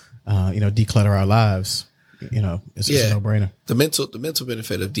also declutter our lives. It's a no-brainer. The mental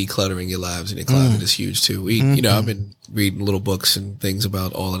benefit of decluttering your lives and your closet is huge too. I've been reading little books and things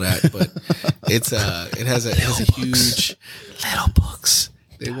about all of that, but it has a huge little books.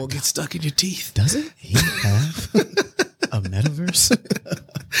 They won't get stuck in your teeth. Doesn't he have a metaverse?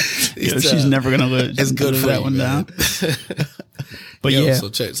 She's never gonna live. It's good for that you, one man. down. But yeah, so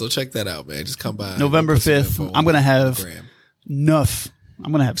check that out, man. Just come by November 5th. I'm gonna have enough.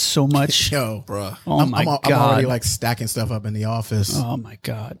 I'm gonna have so much. Yo, bruh. Oh my God. I'm already like stacking stuff up in the office. Oh my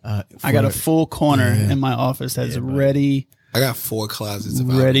God. I got a full corner in my office that's ready. I got 4 closets of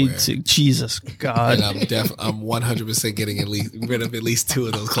Ready outerwear. to Jesus God. And I'm 100% getting rid of at least 2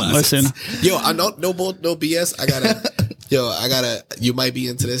 of those closets. Listen. Yo, I no BS. I gotta, you might be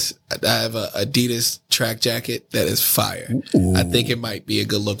into this. I have a Adidas track jacket that is fire. Ooh. I think it might be a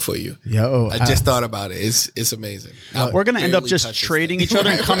good look for you. Yo, I just thought about it. It's amazing. We're going to end up just trading each other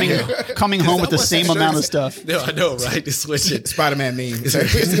and coming home with the same amount of stuff. No, I know, right? Just switch it. Spider-Man memes.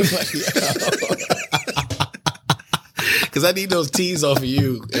 Because I need those tees off of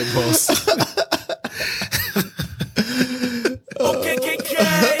you, Impulse.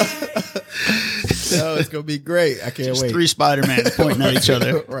 No, it's gonna be great. I can't wait. 3 Spider-Man pointing at each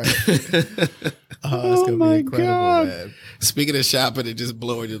other. Right. It's gonna be incredible, man. Speaking of shopping and just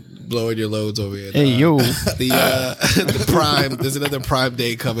blowing your loads over here. Hey, yo. The Prime, there's another Prime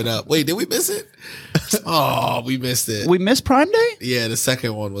Day coming up. Wait, did we miss it? Oh, we missed it. We missed Prime Day? Yeah, the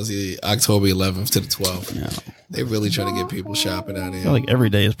second one was the October 11th to the 12th. Yeah. They're really trying to get people shopping out I here. feel like every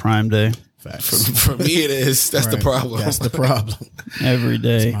day is Prime Day. For me, it is. That's the problem. That's the problem. Every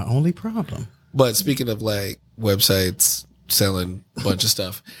day. It's my only problem. But speaking of like websites selling a bunch of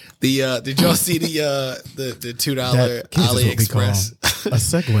stuff, did y'all see the $2 AliExpress? A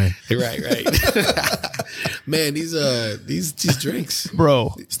segue. Right. Man, these drinks,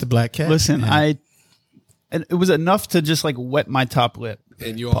 Bro. It's the Black Cat. Listen, and it was enough to just like wet my top lip.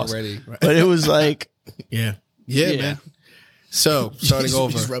 and you already. But it was like, Yeah, man. So starting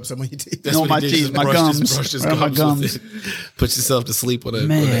over. Just rub some on your teeth. That's no, what my he did. teeth, Just my brushed gums. his Where are my gums with gums? it. Put yourself to sleep on an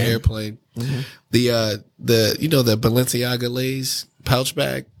Man. airplane. The the Balenciaga Lay's pouch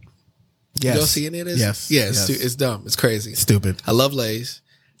bag. Yes. You don't see any of this? Yes. Yeah, Yes. It's dumb. It's crazy. Stupid. I love Lay's.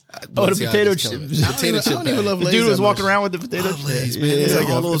 Oh, the potato Balenciaga's killing chips. it. I don't even love The Lay's dude was that walking much. around with the potato Love Lay's, chips. man. It's like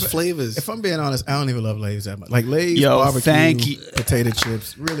Yeah. all those flavors. If I'm being honest, I don't even love Lay's that much. Like Lay's Yo, barbecue thank you. potato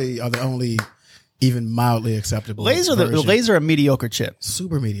chips really are the only even mildly acceptable. Lay's are version. Lay's are a mediocre chip.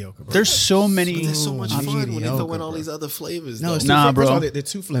 Super mediocre. Bro. There's so many. There's so much fun when they mediocre, throw in all bro. these other flavors. No, though. it's Nah, too, bro. first of all, they're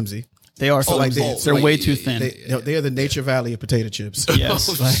too flimsy. They are Oh, like flimsy. they- They're way yeah, too yeah, thin. They are the Nature Valley of potato chips. Yes.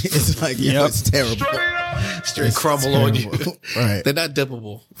 It's like Yep. it's terrible. Straight crumble on you. Right. They're not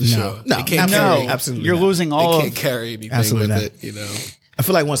dippable for sure. No, They can't No, carry. absolutely you're not. losing They all can't of. carry anything Absolutely with not. it. You know. I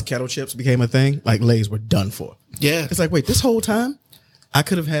feel like once kettle chips became a thing, like Lay's were done for. Yeah. It's like, wait, this whole time I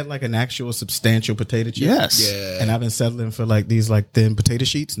could have had like an actual substantial potato chip. Yes. Yeah. And I've been settling for like these like thin potato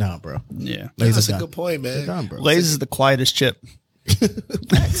sheets. Nah, bro. Yeah. Lay's That's are a done. good point, man. They're done, bro. Lay's is the quietest chip.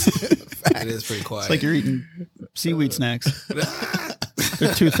 It is pretty quiet. It's like you're eating seaweed snacks.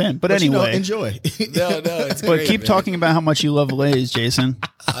 They're too thin. But But, you know, anyway, enjoy. no, it's but great, keep man. talking about how much you love Lay's, Jason.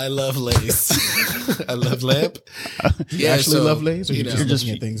 I love Lay's. I love lamp. You actually love Lay's, or you you're know, just just-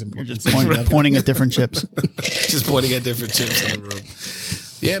 looking at things and You're just pointing at different chips. just pointing at different chips in the room.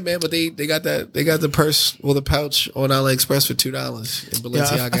 Yeah, man, but they got the purse or the pouch on AliExpress for $2, and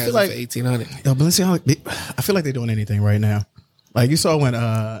Balenciaga I has feel it like- for $1,800. Yo, Balenciaga, I feel like they're doing anything right now. Like you saw when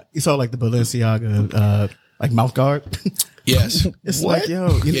you saw like the Balenciaga like mouth guard. Yes. It's What? like, yo,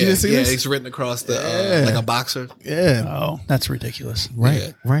 you Yeah, didn't see this? it's written across the Yeah. like a boxer. Yeah. Oh, that's ridiculous. Right.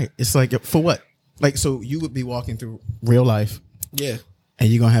 Yeah. Right. It's like, for what? Like, so you would be walking through real life Yeah. and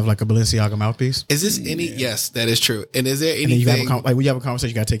you're going to have like a Balenciaga mouthpiece? Is this any? Yes, that is true. And is there And then you have anything? like when you have a conversation,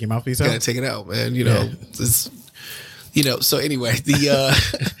 you got to take your mouthpiece Gotta out? take it out, man. You know, it's, you know. So anyway,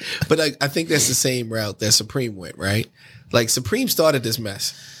 but I think that's the same route that Supreme went, right? Like Supreme started this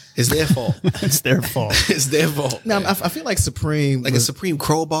mess. It's their fault. It's their fault. It's their fault. No, I feel like Supreme. Like a Supreme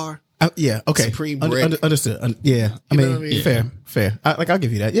crowbar. Yeah. Okay. Supreme brick. Understood. Yeah. I know mean, what I mean? fair. I'll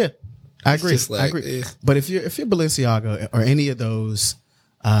give you that. Yeah. I agree. just like, I agree. eh. But if you're Balenciaga or any of those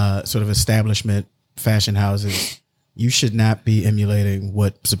sort of establishment fashion houses, you should not be emulating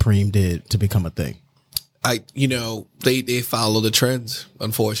what Supreme did to become a thing. You know, they follow the trends.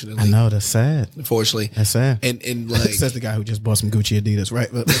 Unfortunately, I know, that's sad. Unfortunately, That's sad. and like Says the guy who just bought some Gucci Adidas, right?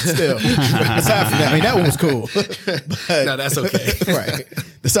 But still, aside from that, I mean, that one was cool. But, no, that's okay. right.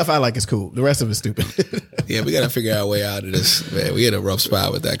 The stuff I like is cool. The rest of it's stupid. Yeah, we gotta figure our way out of this, man. We in a rough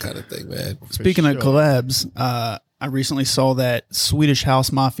spot with that kind of thing, man. Speaking of collabs, I recently saw that Swedish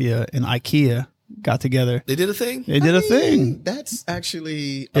House Mafia and IKEA got together. They did a thing. They did a thing. That's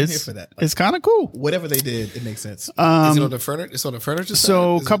actually, I'm here for that. It's kind of cool. Whatever they did, it makes sense. Is it on the furniture? It's on the furniture.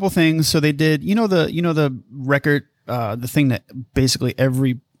 So a side? couple things. So they did, the record, the thing that basically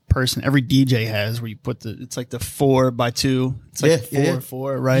every DJ has, where you put it's like the 4x2. It's like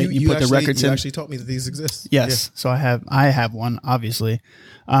 4, right? You put the records you in. actually taught me that these exist. Yes. So I have one, obviously.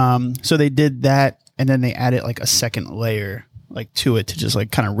 So they did that, and then they added like a second layer like to it to just like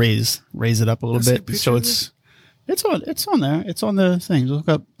kind of raise it up a little see a bit. picture So of it's on there. It's on the thing. Look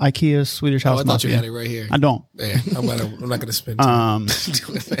up IKEA Swedish Oh, House I thought Mafia. you had it right here. I don't. Yeah, I'm not gonna spend time.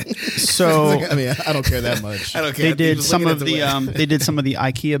 So I mean, I don't care that much. I don't care. they did Just some looking of at the they did some of the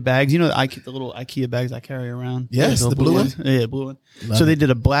IKEA bags. You know the little IKEA bags I carry around. Yes, little the blue ones? Yeah, blue one. So they did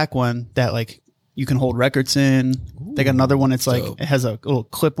a black one that like you can hold records in. They got another one. It's like Dope. it has a little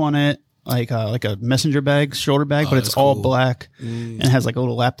clip on it, like a messenger bag, shoulder bag, but it's that's all cool. black and it has like a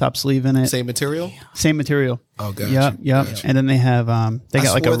little laptop sleeve in it. Same material. Same material. Oh, gotcha. Yep. Gotcha. And then they have they I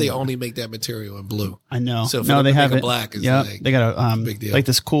got like swore a. they only make that material in blue. I know. So for no, them they to have make a it. black is yeah, like they got a big deal. like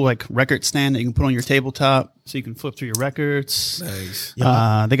this cool like record stand that you can put on your tabletop, so you can flip through your records. Nice.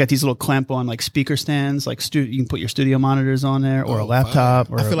 They got these little clamp on like speaker stands, like you can put your studio monitors on there, or a laptop,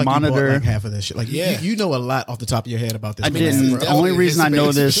 or I feel a like you monitor. bought like half of this shit. Like, Yeah. you know a lot off the top of your head about this. I mean, brand, this is didn't. bro. The only definitely reason I his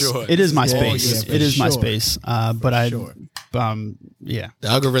know space for this, sure. it is my Yeah, space. yeah, It for is my sure. space. But I, sure. yeah, The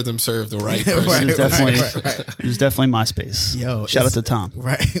algorithm served the right person. Right, it was definitely, right. it was definitely my space. Yo, shout out it's- to Tom.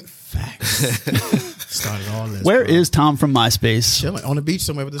 Right. Facts. Started all this. Where bro. is Tom from MySpace? Chilling on the beach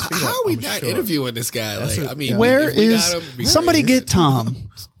somewhere with his feet How up, are we I'm not sure. interviewing this guy? Like, I mean, Where if we is got him, we somebody great. get Tom?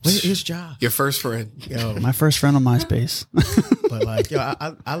 Where is Ja? your first friend? Yo, My first friend on MySpace. but like, yo,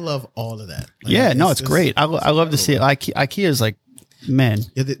 I love all of that. Like, Yeah, no, it's great. I love to see it. IKEA is like, man,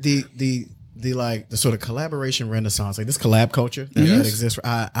 Yeah, the like the sort of collaboration renaissance, like this collab culture that exists.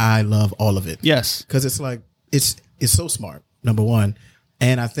 I love all of it. yes, Because it's like it's so smart. Number one,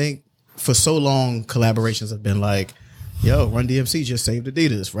 and I think for so long collaborations have been like, yo, Run DMC just saved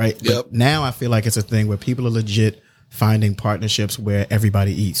Adidas, right? Yep. But now I feel like it's a thing where people are legit finding partnerships where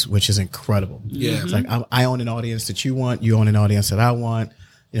everybody eats, which is incredible. Yeah. It's like I own an audience that you want, you own an audience that I want.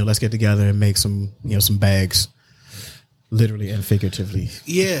 You know, let's get together and make some bags, literally and figuratively.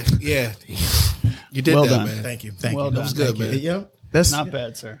 Yeah, yeah. You did Well that, done. man. Thank you, thank Well you. done. That was good, good, man. Yeah, that's not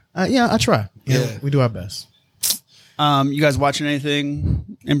bad, sir. Yeah, I try. You know, Yeah. we do our best. You guys watching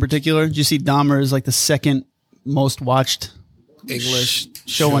anything in particular? Did you see Dahmer is like the second most watched English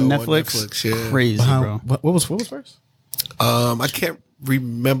show on Netflix? yeah. Crazy, bro. What was first? I can't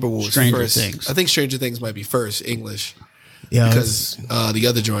remember what was Stranger first. Things. I think Stranger Things might be first English Yeah, because the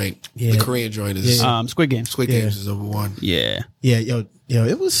other joint, Yeah. the Korean joint, is Squid Game. Squid Yeah. Games is number one. Yeah. yeah, yo,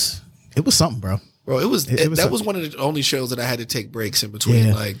 it was something, bro. Bro, it was It was that a- was one of the only shows that I had to take breaks in between,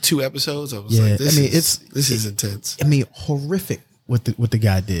 Yeah. like 2 episodes. I was Yeah, like, this I mean, is intense. I mean, horrific what the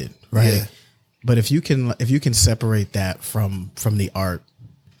guy did, right? Yeah. But if you can separate that from the art,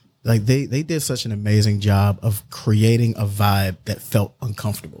 like they did such an amazing job of creating a vibe that felt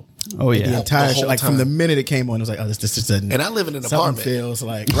uncomfortable. Oh The yeah. entire The show, whole like from the time. minute it came on, it was like, oh, this just doesn't. And I live in an something apartment. feels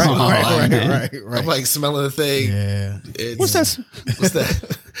like Oh, right. man. I'm like smelling the thing. Yeah. It's- What's that? What's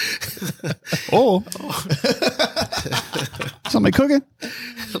that? Oh, somebody cooking?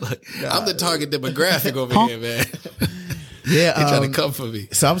 I'm the target demographic over here, man. Yeah, They trying to come for me.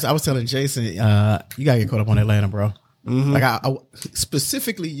 So I was telling Jason, you gotta get caught up on Atlanta, bro. Like I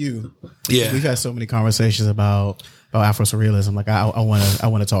specifically you. Yeah. we've had so many conversations about Afro surrealism. Like I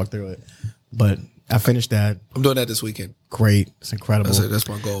want to talk through it, but I finished that. I'm doing that this weekend. Great. It's incredible. That's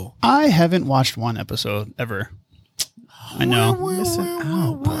my goal. I haven't watched one episode ever. I know. Missing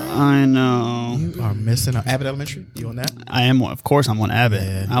out, bro. I know. You are missing out. Abbott Elementary. You on that? I am. Of course, I'm on Abbott.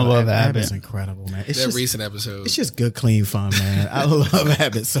 Yeah, I love Abbott. Abbott's incredible, man. It's That just, recent episode. it's just good, clean fun, man. I love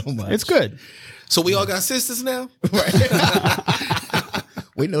Abbott so much. It's good. So we all got sisters now?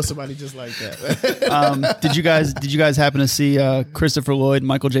 We know somebody just like that. Did you guys happen to see Christopher Lloyd and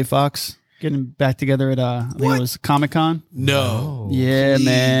Michael J. Fox getting back together at I think it was Comic-Con? No. Yeah, Please,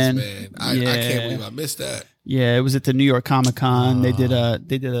 man. I can't believe I missed that. Yeah, it was at the New York Comic Con. They did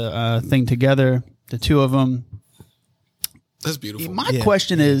a thing together, the two of them. That's beautiful. My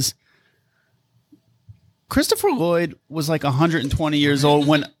question is, Christopher Lloyd was like 120 years old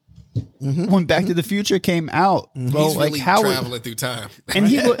when Back to the Future came out. Bro, He's like really how traveling through time. and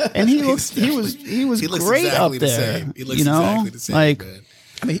he was He looks great exactly up the there. same. He looks you know, exactly the same, like man.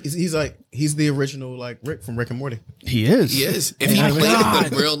 I mean, he's the original like Rick from Rick and Morty. he is. He is. If he my played God.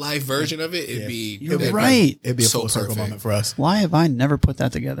 the real life version of it, it'd be You're it'd be- right. It'd be a So full circle perfect. moment for us. Why have I never put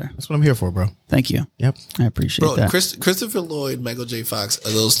that together? That's what I'm here for, bro. Thank you. Yep. I appreciate Bro, that. Christopher Lloyd, Michael J. Fox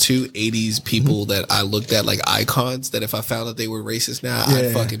are those two 80s people that I looked at like icons that if I found that they were racist now, I'd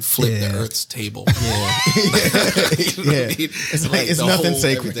Yeah. fucking flip the Yeah. Earth's table. Yeah. You know what I Yeah. mean? It's like- it's the nothing whole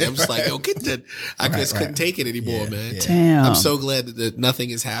sacred. everything. I'm just like, yo, get that. I just couldn't take it anymore, Yeah. man. Yeah. Damn. I'm so glad that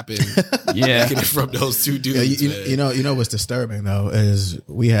nothing has happened yeah. from those two Yeah, dudes, man. you know what's disturbing though is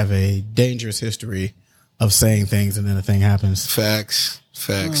we have a dangerous history of saying things and then a thing happens. Facts.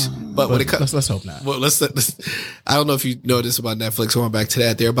 But when But it comes, let's hope not. well, let's. I don't know if you know this about Netflix. Going back to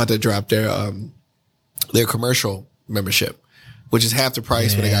that, they're about to drop their commercial membership, which is half the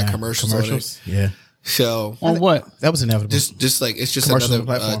price when they got commercials on it. Yeah, So On what? that was inevitable. just like it's just Commercials on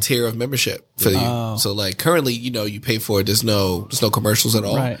another the platform. tier of membership for you. So like currently, you pay for it. There's no commercials at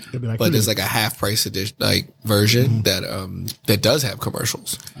all. Right. It'd be like but there's Hulu. like a half price edition version that does have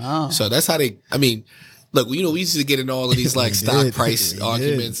commercials. So that's how they. I mean. Look, we used to get in all of these like stock did. price We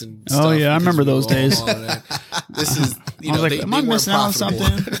arguments and Oh, stuff. yeah, I because remember we those were all days. on that. This is, I was like, am I weren't missing out on profitable.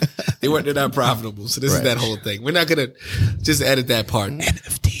 something? They're not profitable. So this is that whole thing. We're not gonna just edit that part.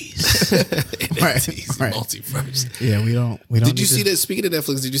 NFTs, NFTs, Right. multiverse. Yeah, we don't. Did you see that? Speaking of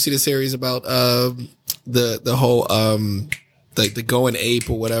Netflix, did you see the series about the whole like the Going Ape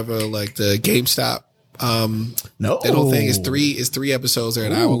or whatever, like the GameStop? No, That whole thing is three episodes. They're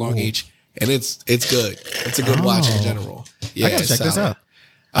an hour long each, and it's good. It's a good watch in general. Yeah, I gotta it's check this solid. out.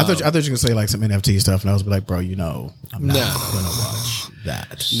 I thought you were gonna say like some NFT stuff, and I was like, bro, I'm not No. gonna watch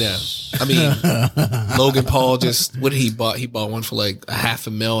that. No, I mean Logan Paul just what did he bought? He bought one for like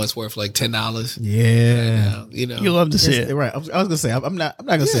 $500,000. It's worth like $10. Yeah. You love to see it. Right. I was gonna say I'm not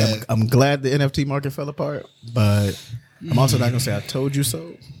gonna say I'm glad the NFT market fell apart, but I'm also not gonna say I told you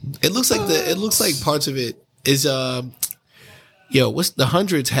so. It looks like parts of it is what's the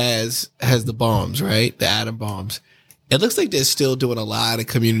hundreds has the bombs, right? The atom bombs. It looks like they're still doing a lot of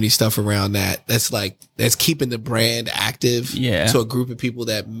community stuff around that. That's keeping the brand active to a group of people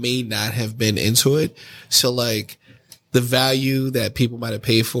that may not have been into it. So like the value that people might have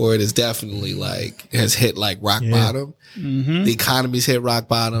paid for it is definitely like has hit like rock bottom. Mm-hmm. The economy's hit rock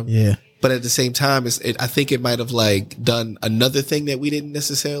bottom. Yeah. But at the same time, I think it might have like done another thing that we didn't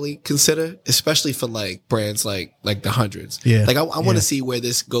necessarily consider, especially for like brands like the hundreds. Yeah. Like I want to see where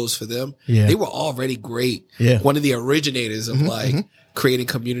this goes for them. Yeah. They were already great. Yeah. One of the originators of like creating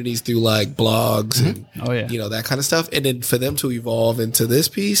communities through like blogs and that kind of stuff. And then for them to evolve into this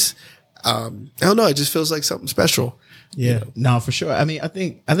piece, I don't know. It just feels like something special. Yeah. No, for sure. I mean, I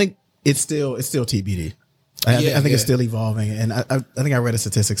think it's still TBD. I think it's still evolving, and I think I read a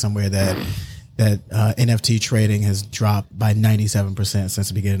statistic somewhere that NFT trading has dropped by 97% since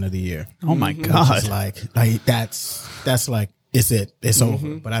the beginning of the year. Oh my Which God. is like that's like it's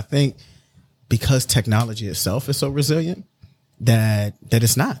over. But I think because technology itself is so resilient that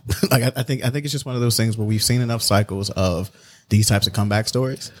it's not. Like I think it's just one of those things where we've seen enough cycles of these types of comeback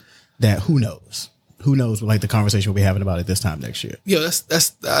stories that who knows like the conversation we'll be having about it this time next year. Yeah,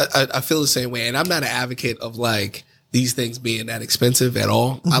 I feel the same way. And I'm not an advocate of like these things being that expensive at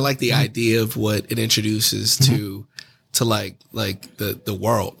all. I like the idea of what it introduces to like the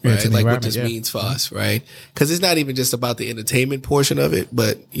world, Yeah, right? to the Like what environment, this yeah. means for us, right? Because it's not even just about the entertainment portion of it,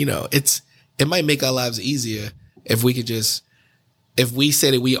 but it might make our lives easier if we could just, if we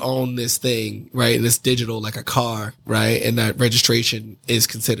say that we own this thing, right, and it's digital like a car, right, and that registration is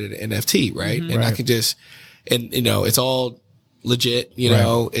considered an NFT, right, and I Right. can just, and it's all legit,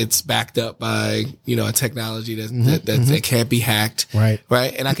 it's backed up by a technology that can't be hacked, Right.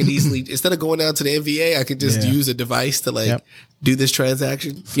 and I can easily instead of going down to the NBA, I can just Yeah. use a device to like Yep. do this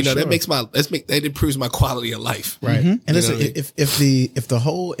transaction, that sure. that improves my quality of life. Right. And listen, what I mean? if the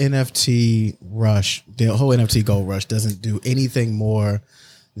whole NFT rush, the whole NFT gold rush doesn't do anything more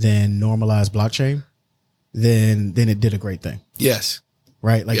than normalize blockchain, then it did a great thing. Yes.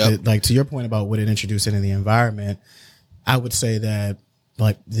 Right. Like, Yep. like to your point about what it introduced into the environment, I would say that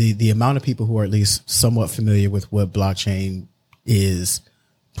like the amount of people who are at least somewhat familiar with what blockchain is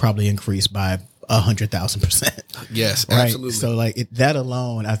probably increased by 100,000%. Yes, Right. absolutely. So like that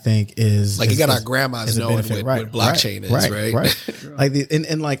alone, I think is Like, you got is- our grandmas is a knowing benefit. what blockchain is, right? Right. Like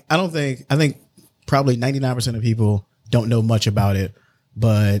and like I think probably 99% of people don't know much about it,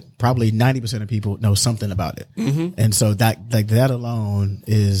 but probably 90% of people know something about it. Mm-hmm. And so that alone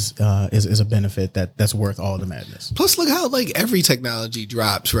is a benefit that's worth all the madness. Plus, look how like every technology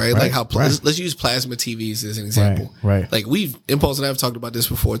drops, right? Like how let's use plasma TVs as an example. Right. Like Impulse and I have talked about this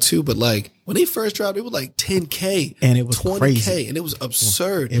before too, but like when they first dropped, it was like 10K And it was 20K, crazy. and it was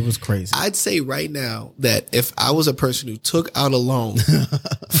absurd. It was crazy. I'd say right now that if I was a person who took out a loan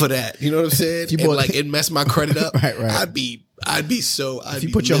for that, you know what I'm saying? You And bought- like it messed my credit up, Right. I'd You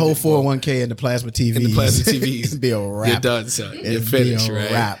be put your whole livid, bro. 401k in the plasma TVs. In the plasma TVs. It'd be a wrap. You're done, son. You're It'd finished, be a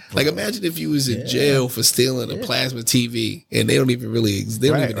right? wrap, bro. Like imagine if you was in jail for stealing a plasma TV and they don't even really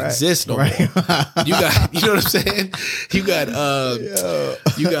exist no more. You got, you know what I'm saying? You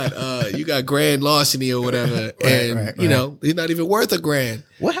got grand larceny or whatever, and you know he's not even worth $1,000.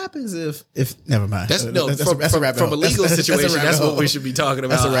 What happens if never mind? That's a rabbit from a hole. legal That's a situation. rabbit That's what hole. we should be talking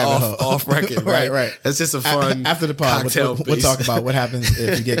about That's a rabbit hole. off record, right? Right. That's just a fun After the pod, cocktail we'll piece. talk about what happens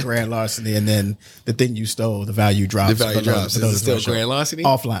if you get grand larceny and then the thing you stole, the value drops. The value drops. Is it still grand larceny?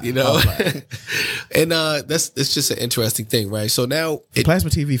 Offline. You know? Offline. And it's just an interesting thing, right? So now The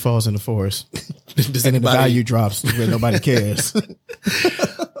plasma TV falls in the forest, does and then the anybody- value drops where nobody cares.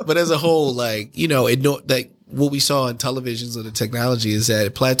 But as a whole, like, like what we saw in televisions of the technology is that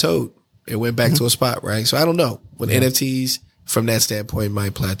it plateaued. It went back to a spot, right? So I don't know when NFTs from that standpoint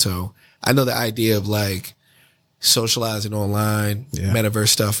might plateau. I know the idea of like socializing online, metaverse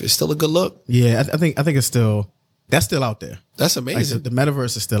stuff is still a good look. Yeah, I think it's that's still out there. That's Like amazing. the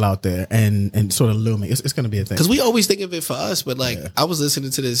metaverse is still out there and sort of looming. It's going to be a thing. Because we always think of it for us, but like I was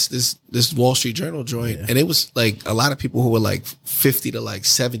listening to this Wall Street Journal joint, and it was like a lot of people who were like 50 to like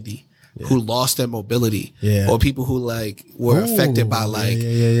 70 who lost their mobility, or people who like were affected by like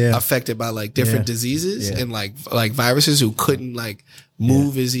affected by like different diseases and like viruses who couldn't like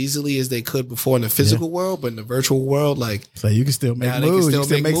move as easily as they could before in the physical world, but in the virtual world, like So you can still make now they moves. can You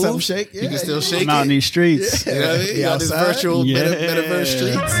still can make still make something moves. shake. You can still shake I'm out in it. these streets. You know what I mean? Be You got this outside. virtual metaverse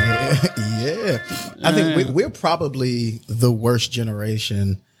streets. Yeah. I think we're probably the worst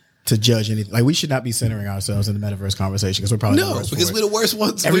generation to judge anything. Like we should not be centering ourselves in the metaverse conversation because we're probably the No, worst because for we're it. the worst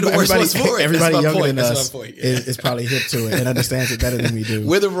ones. We're the worst ones for it. Everybody That's my younger point. than That's us my point. is probably hip to it and understands it better than we do.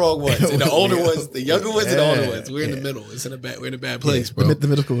 We're the wrong ones. And the older Yeah. ones, the younger ones and the older Yeah. ones. We're in the middle. We're in a bad place, Yeah. bro.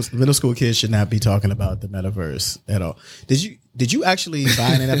 The middle school kids should not be talking about the metaverse at all. Did you actually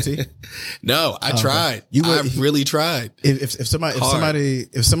buy an NFT? No, I tried. You I would- really tried. If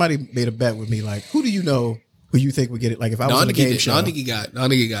somebody made a bet with me, like who do you know who you think would get it? Like if I was on a game show, Nonigi got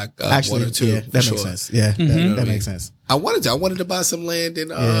actually, one or two. yeah, for that sure. makes sense. Yeah, that makes sense. I wanted to buy some land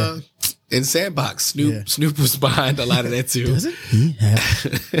in Sandbox. Snoop was behind a lot of that too. Does it? Yeah.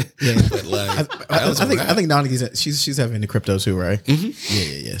 But like, I think Nanigi's she's having the crypto too, right?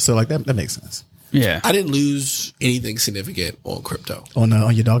 Mm-hmm. Yeah. So like that makes sense. Yeah. I didn't lose anything significant on crypto. On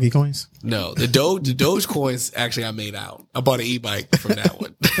your doggy coins. No, the Doge coins actually I made out. I bought an e-bike from that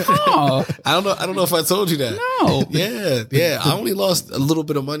one. Oh, I don't know if I told you that. No. Yeah. I only lost a little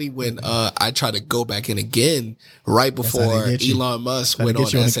bit of money when I tried to go back in again right how before they get you. Elon Musk Trying went to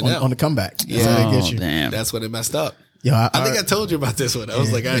on get you SNL. on the comeback. That's Yeah. how they get oh you. damn. That's when it messed up. Yo, I think I told you about this one. I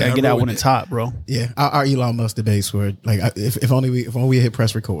was like, I Gotta get out when ruined it's it. hot, bro. Yeah, our Elon Musk debates were like, if only we hit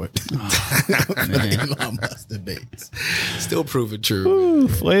press record. Elon Musk debates. Still proven true. Ooh,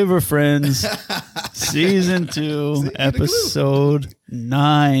 Flavor Friends, season 2, episode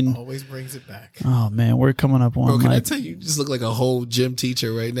 9. Always brings it back. Oh man, we're coming up Bro, on can I like. tell you, you just look like a whole gym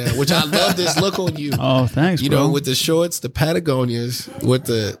teacher right now, which I love this look on you. Oh, thanks, You bro. know, with the shorts, the Patagonias, with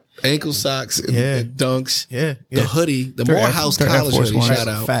the ankle socks and, and dunks, Yeah. the hoodie, the They're Morehouse Air College Force hoodie, Ones. shout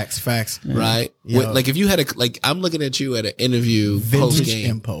out. Facts. Right? Yeah. With, like if you had I'm looking at you at an interview post Vintage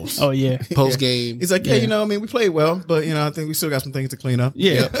game. impulse. Oh yeah, Post game. He's like, yeah, I mean, we played well, but I think we still got some things to clean up.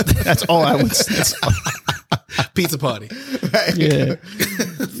 yeah. That's all I would. That's all, Pizza party. yeah.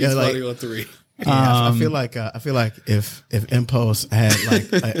 Pizza like- party on 3. Yeah, I feel like if Impulse had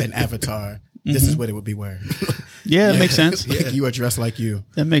like an avatar, this is what it would be wearing. Yeah, that makes sense. Like you are dressed like you.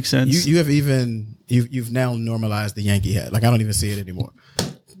 That makes sense. You've now normalized the Yankee hat. Like I don't even see it anymore.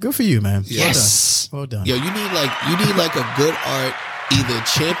 Good for you, man. Yes. Well done. Yo, you need like a good art, either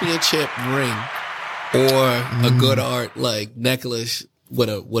championship ring or a good art like necklace with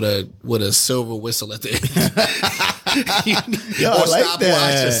a silver whistle at the end. Yo, or I like stopwatch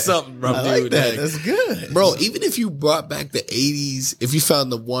that. or something, bro. I like dude. that. Like, That's good. bro, even if you brought back the 80s, if you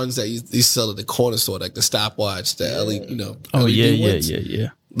found the ones that you sell at the corner store, like the stopwatch, the LED, oh LED yeah, ones, yeah.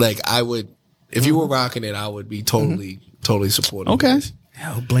 like I would, if you were rocking it, I would be totally supportive. Okay. of this.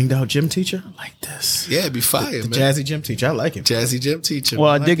 Yo, blinged out gym teacher. I like this. Yeah, it'd be fire, The man. jazzy gym teacher. I like him. Jazzy gym teacher.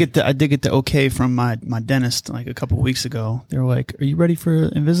 Well, I did get the okay from my dentist like a couple weeks ago. They were like, "Are you ready for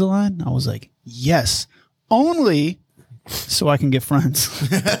Invisalign?" I was like, "Yes, only so I can get friends."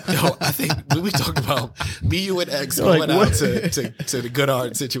 Yo, I think we talked about me, you, and X Like, going what? out to the good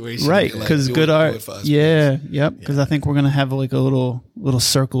art situation, Right, Like, because do good it art. for us, Yeah, yep. Because I think we're gonna have like a little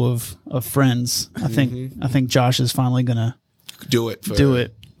circle of friends. I think Josh is finally gonna do it. For, do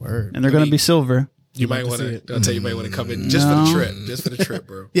it, Word. and they're gonna be silver. You might want to. I'll tell you, might want to come in just for the trip. Just for the trip,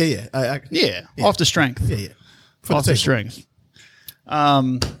 bro. Yeah. Yeah, off the strength. Yeah. Off the strength.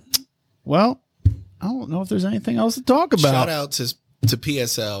 Well, I don't know if there's anything else to talk about. Shout out to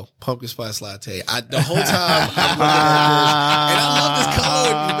PSL Pumpkin Spice Latte. The whole time I'm looking at this, and I love this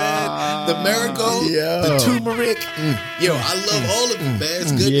color, man. The marigold, the turmeric. Yo, I love all of it, man.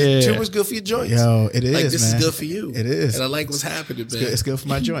 It's good. Yeah. Turmeric's good for your joints. Yo, it is. Like this man. is good for you. It is. and I like what's happening, man. It's good for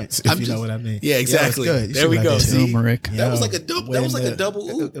my joints, if you know what I mean. Yeah, exactly. Yo, it's good. You There should we like go. that. See? Turmeric. That was like a double. That was like a double.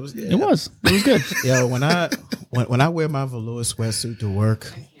 Ooh. It was. It was good. Yo, when I wear my velour sweatsuit to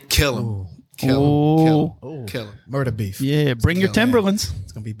work, Kill him. Oh, Kill him. murder beef. yeah. Bring your Timberlands.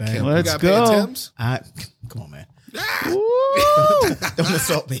 It's gonna be bad. You Let's got pair of go. Timbs? Come on, man. Woo. Don't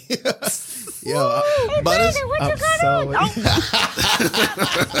assault me. Yo, Butters? I'm so.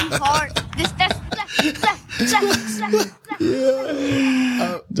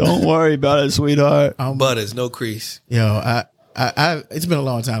 Don't worry about it, sweetheart. Butters, no crease. Yo, I it's been a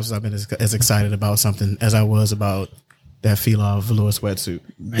long time since I've been as excited about something as I was about that Fila velour sweatsuit.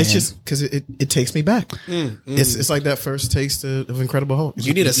 It's just because it takes me back. It's like that first taste of Incredible Hulk.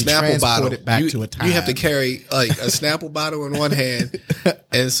 You need a Snapple transport bottle. It back to a time. You have to carry like a Snapple bottle in one hand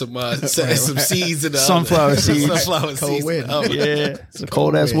and some seeds in the Sunflower other. seeds. Sunflower Cold seeds. wind. Oh, Yeah, it's a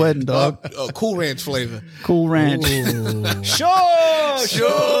cold ass wedding, dog. Cool Ranch flavor. Cool Ranch. Sure.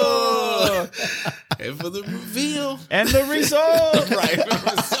 And for the reveal, And the result. right? For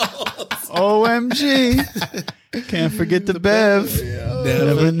the results. OMG. Can't forget the Bev.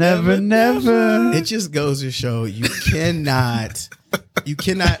 Never. It just goes to show you cannot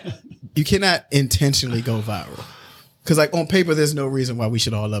intentionally go viral. Because like on paper, there's no reason why we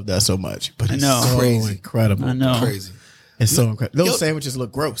should all love that so much. But it's know. so Crazy. incredible. I know. Crazy. It's so incredible. Those sandwiches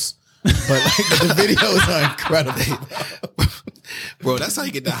look gross, but like the videos are incredible. Bro, that's how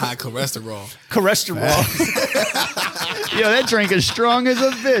you get the high cholesterol. Cholesterol. Yo, that drink is strong as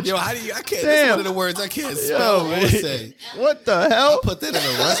a bitch. Yo, how do you? I can't. Damn. That's one of the words I can't spell or man. say. What the hell? Put that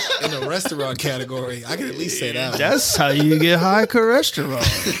in the restaurant category. I can at least say that. That's how you get high cholesterol.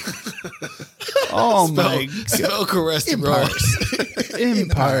 Oh my Spell cholesterol.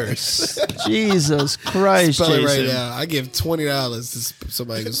 Impulse. Jesus Christ, Spell it right Jason. now. I give $20 to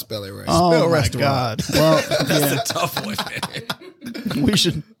somebody who spell it right. Oh Spell my restaurant. God. Well, yeah, That's a tough one, man.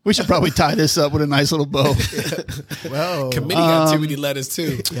 we should probably tie this up with a nice little bow. Well, Committee got too many letters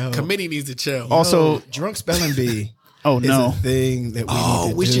too. Yo. Committee needs to chill. Also, drunk spelling bee oh is no. a thing that we Oh,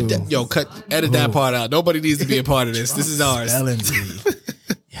 need to we do. should edit that part out. Nobody needs to be a part of this. This is ours. Spelling bee.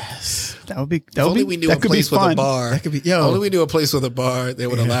 Yes. That would be If only we knew a that could be place with fun. a bar. That could be- yo. Only we knew a place with a bar. They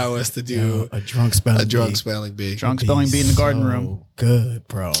would allow us to do A drunk spelling a drunk bee. spelling bee. Drunk spelling bee in the garden So room. Good,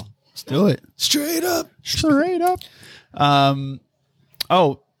 bro. Let's do it. Straight up. Straight up.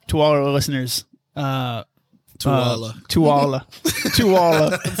 Oh, to all our listeners, Tuala. to all,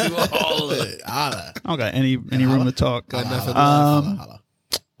 Holla. I don't got any room to talk. Got nothing Holla.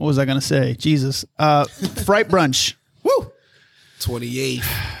 What was I gonna say? Jesus. Fright brunch. Woo. 28.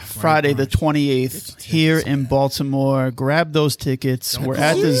 Friday the 28th here in Baltimore. Grab those tickets. We're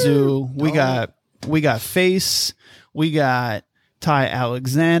at the zoo. We got Face. We got Ty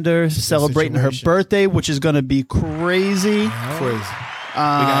Alexander celebrating her situation. birthday, which is going to be crazy. Crazy. We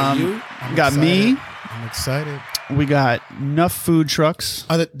got you. Got me. I'm excited. We got enough food trucks.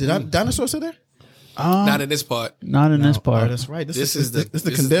 Did dinosaurs sit there? Not in this part. Not in this Oh, part. that's right. This is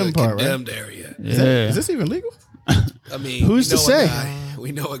the condemned part, condemned right? area. Yeah. Is this even legal? I mean, Who's we to know say? A guy.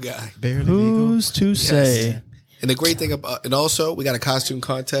 We know a guy. Barely legal. Who's to say? And the great thing about, and also we got a costume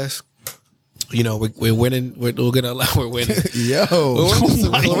contest. You know, we're winning. We're winning. Yo, We're winning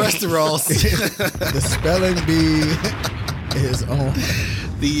some cholesterol. the spelling bee is on.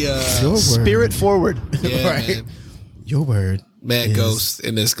 The Your word. Spirit forward. yeah, Right. man. Your word. Mad is ghost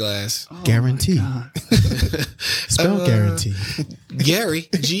in this glass. Guarantee. Spell guarantee. Gary,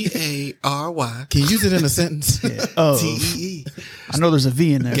 Gary. Can you use it in a sentence? Oh, Tee. I know there's a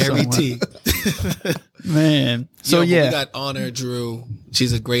V in there. Gary somewhere. T. Man. So Yo, but yeah. we got Honor Drew.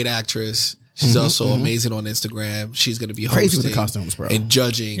 She's a great actress. She's also amazing on Instagram. She's going to be hosting Crazy with the costumes, bro. and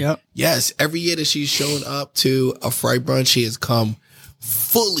judging. Yep. Yes, every year that she's shown up to a Fright Brunch, she has come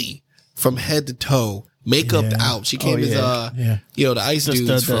fully from head to toe, makeup Yeah. out. She came yeah. as you know, the ice Just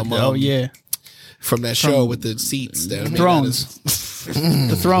dudes from oh yeah. from that show with the seats that are made out of- Thrones.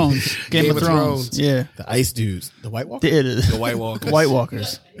 The Thrones. Game of Thrones. Yeah. The ice dudes. The White Walker? the White Walkers. White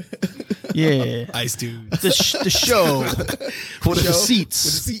Walkers. Yeah. Ice dudes. The show. With the seats.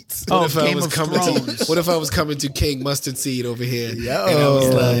 seats. Oh, If I Game was of coming Thrones. to, what if I was coming to King Mustard Seed over here? Yo. And I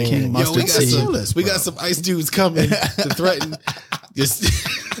was like, King yo, Mustard Seed. we got some ice dudes coming to threaten just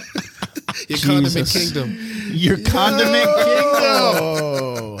your condiment Jesus. kingdom. Your condiment kingdom.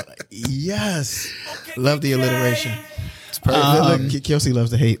 Oh, yes. Love the alliteration. perfect. Kelsey loves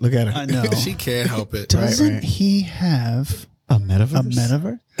to hate. Look at her. I know. She can't help it. Doesn't right. he have A metaverse? a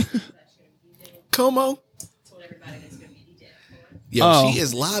metaverse? Como? Told everybody that's going to be dead for. Yo, Oh. she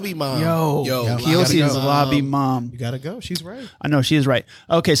is lobby mom. Yo, lobby Kelsey is a mom. lobby mom. You gotta go. She's right. I know she is right.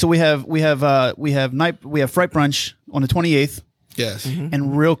 Okay, so we have Fright Brunch on the 28th. Yes.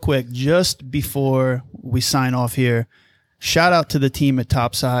 And real quick, just before we sign off here, shout out to the team at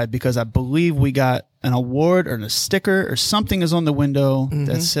Topside because I believe we got an award or a sticker or something is on the window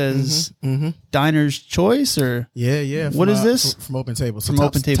that says Diner's Choice or Yeah. What is this? From Open Table. So From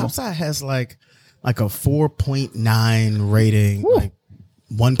Open Table. Topside has like a 4.9 rating. Like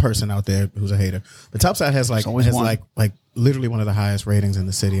one person out there who's a hater, but Topside has always one. like literally one of the highest ratings in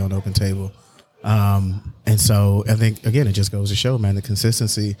the city on Open Table. And so I think again it just goes to show, man, the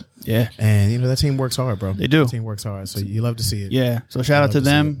consistency. Yeah. And you know that team works hard, bro. They do. That team works hard. So you love to see it. Yeah. So shout out to love to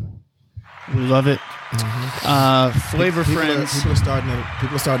see them. We love it. Flavor Friends. People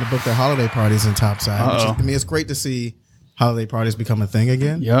are starting to book their holiday parties in Topside. Which is, Uh-oh. I mean, it's great to see holiday parties become a thing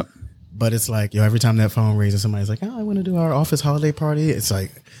again. Yep. But it's like, every time that phone rings and somebody's like, "Oh, I want to do our office holiday party," it's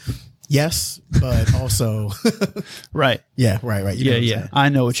like, yes, but also, Right. yeah, right. You know Yeah, what I'm yeah. saying? I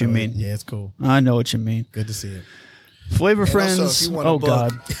know what you mean. Yeah, it's cool. I know what you mean. Good to see it. Flavor also, Friends. if you wanna Oh book-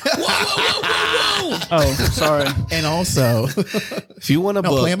 God. Whoa. Oh, sorry. And also, If you want to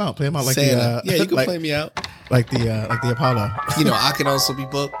book, play 'em out like Santa. the, Yeah, you can like- play me out. like the Apollo. You know, I can also be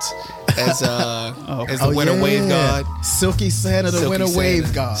booked as the Oh, winter yeah. wave god. Silky Santa, the Silky winter Santa.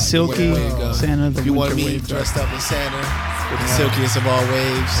 wave god. Silky Winter wave god. Santa, the If you want winter me wave god. dressed up as Santa with the silkiest of all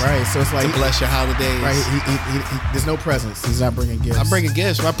waves, Right, so it's like to bless your holidays. right. He, there's no presents. He's not bringing gifts. I'm bringing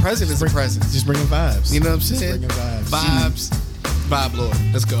gifts. My present is a present. Just bringing vibes. You know what I'm Just saying? bringing vibes. Vibes. Vibe Lord.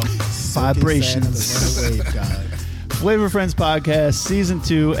 Let's go. Silky Vibrations. Santa, the winter wave god. Flavor Friends Podcast, Season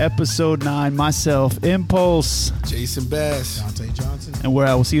 2, Episode 9. Myself, Impulse. Jason Bass. Dante Johnson. And where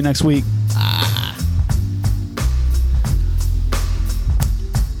I will see you next week.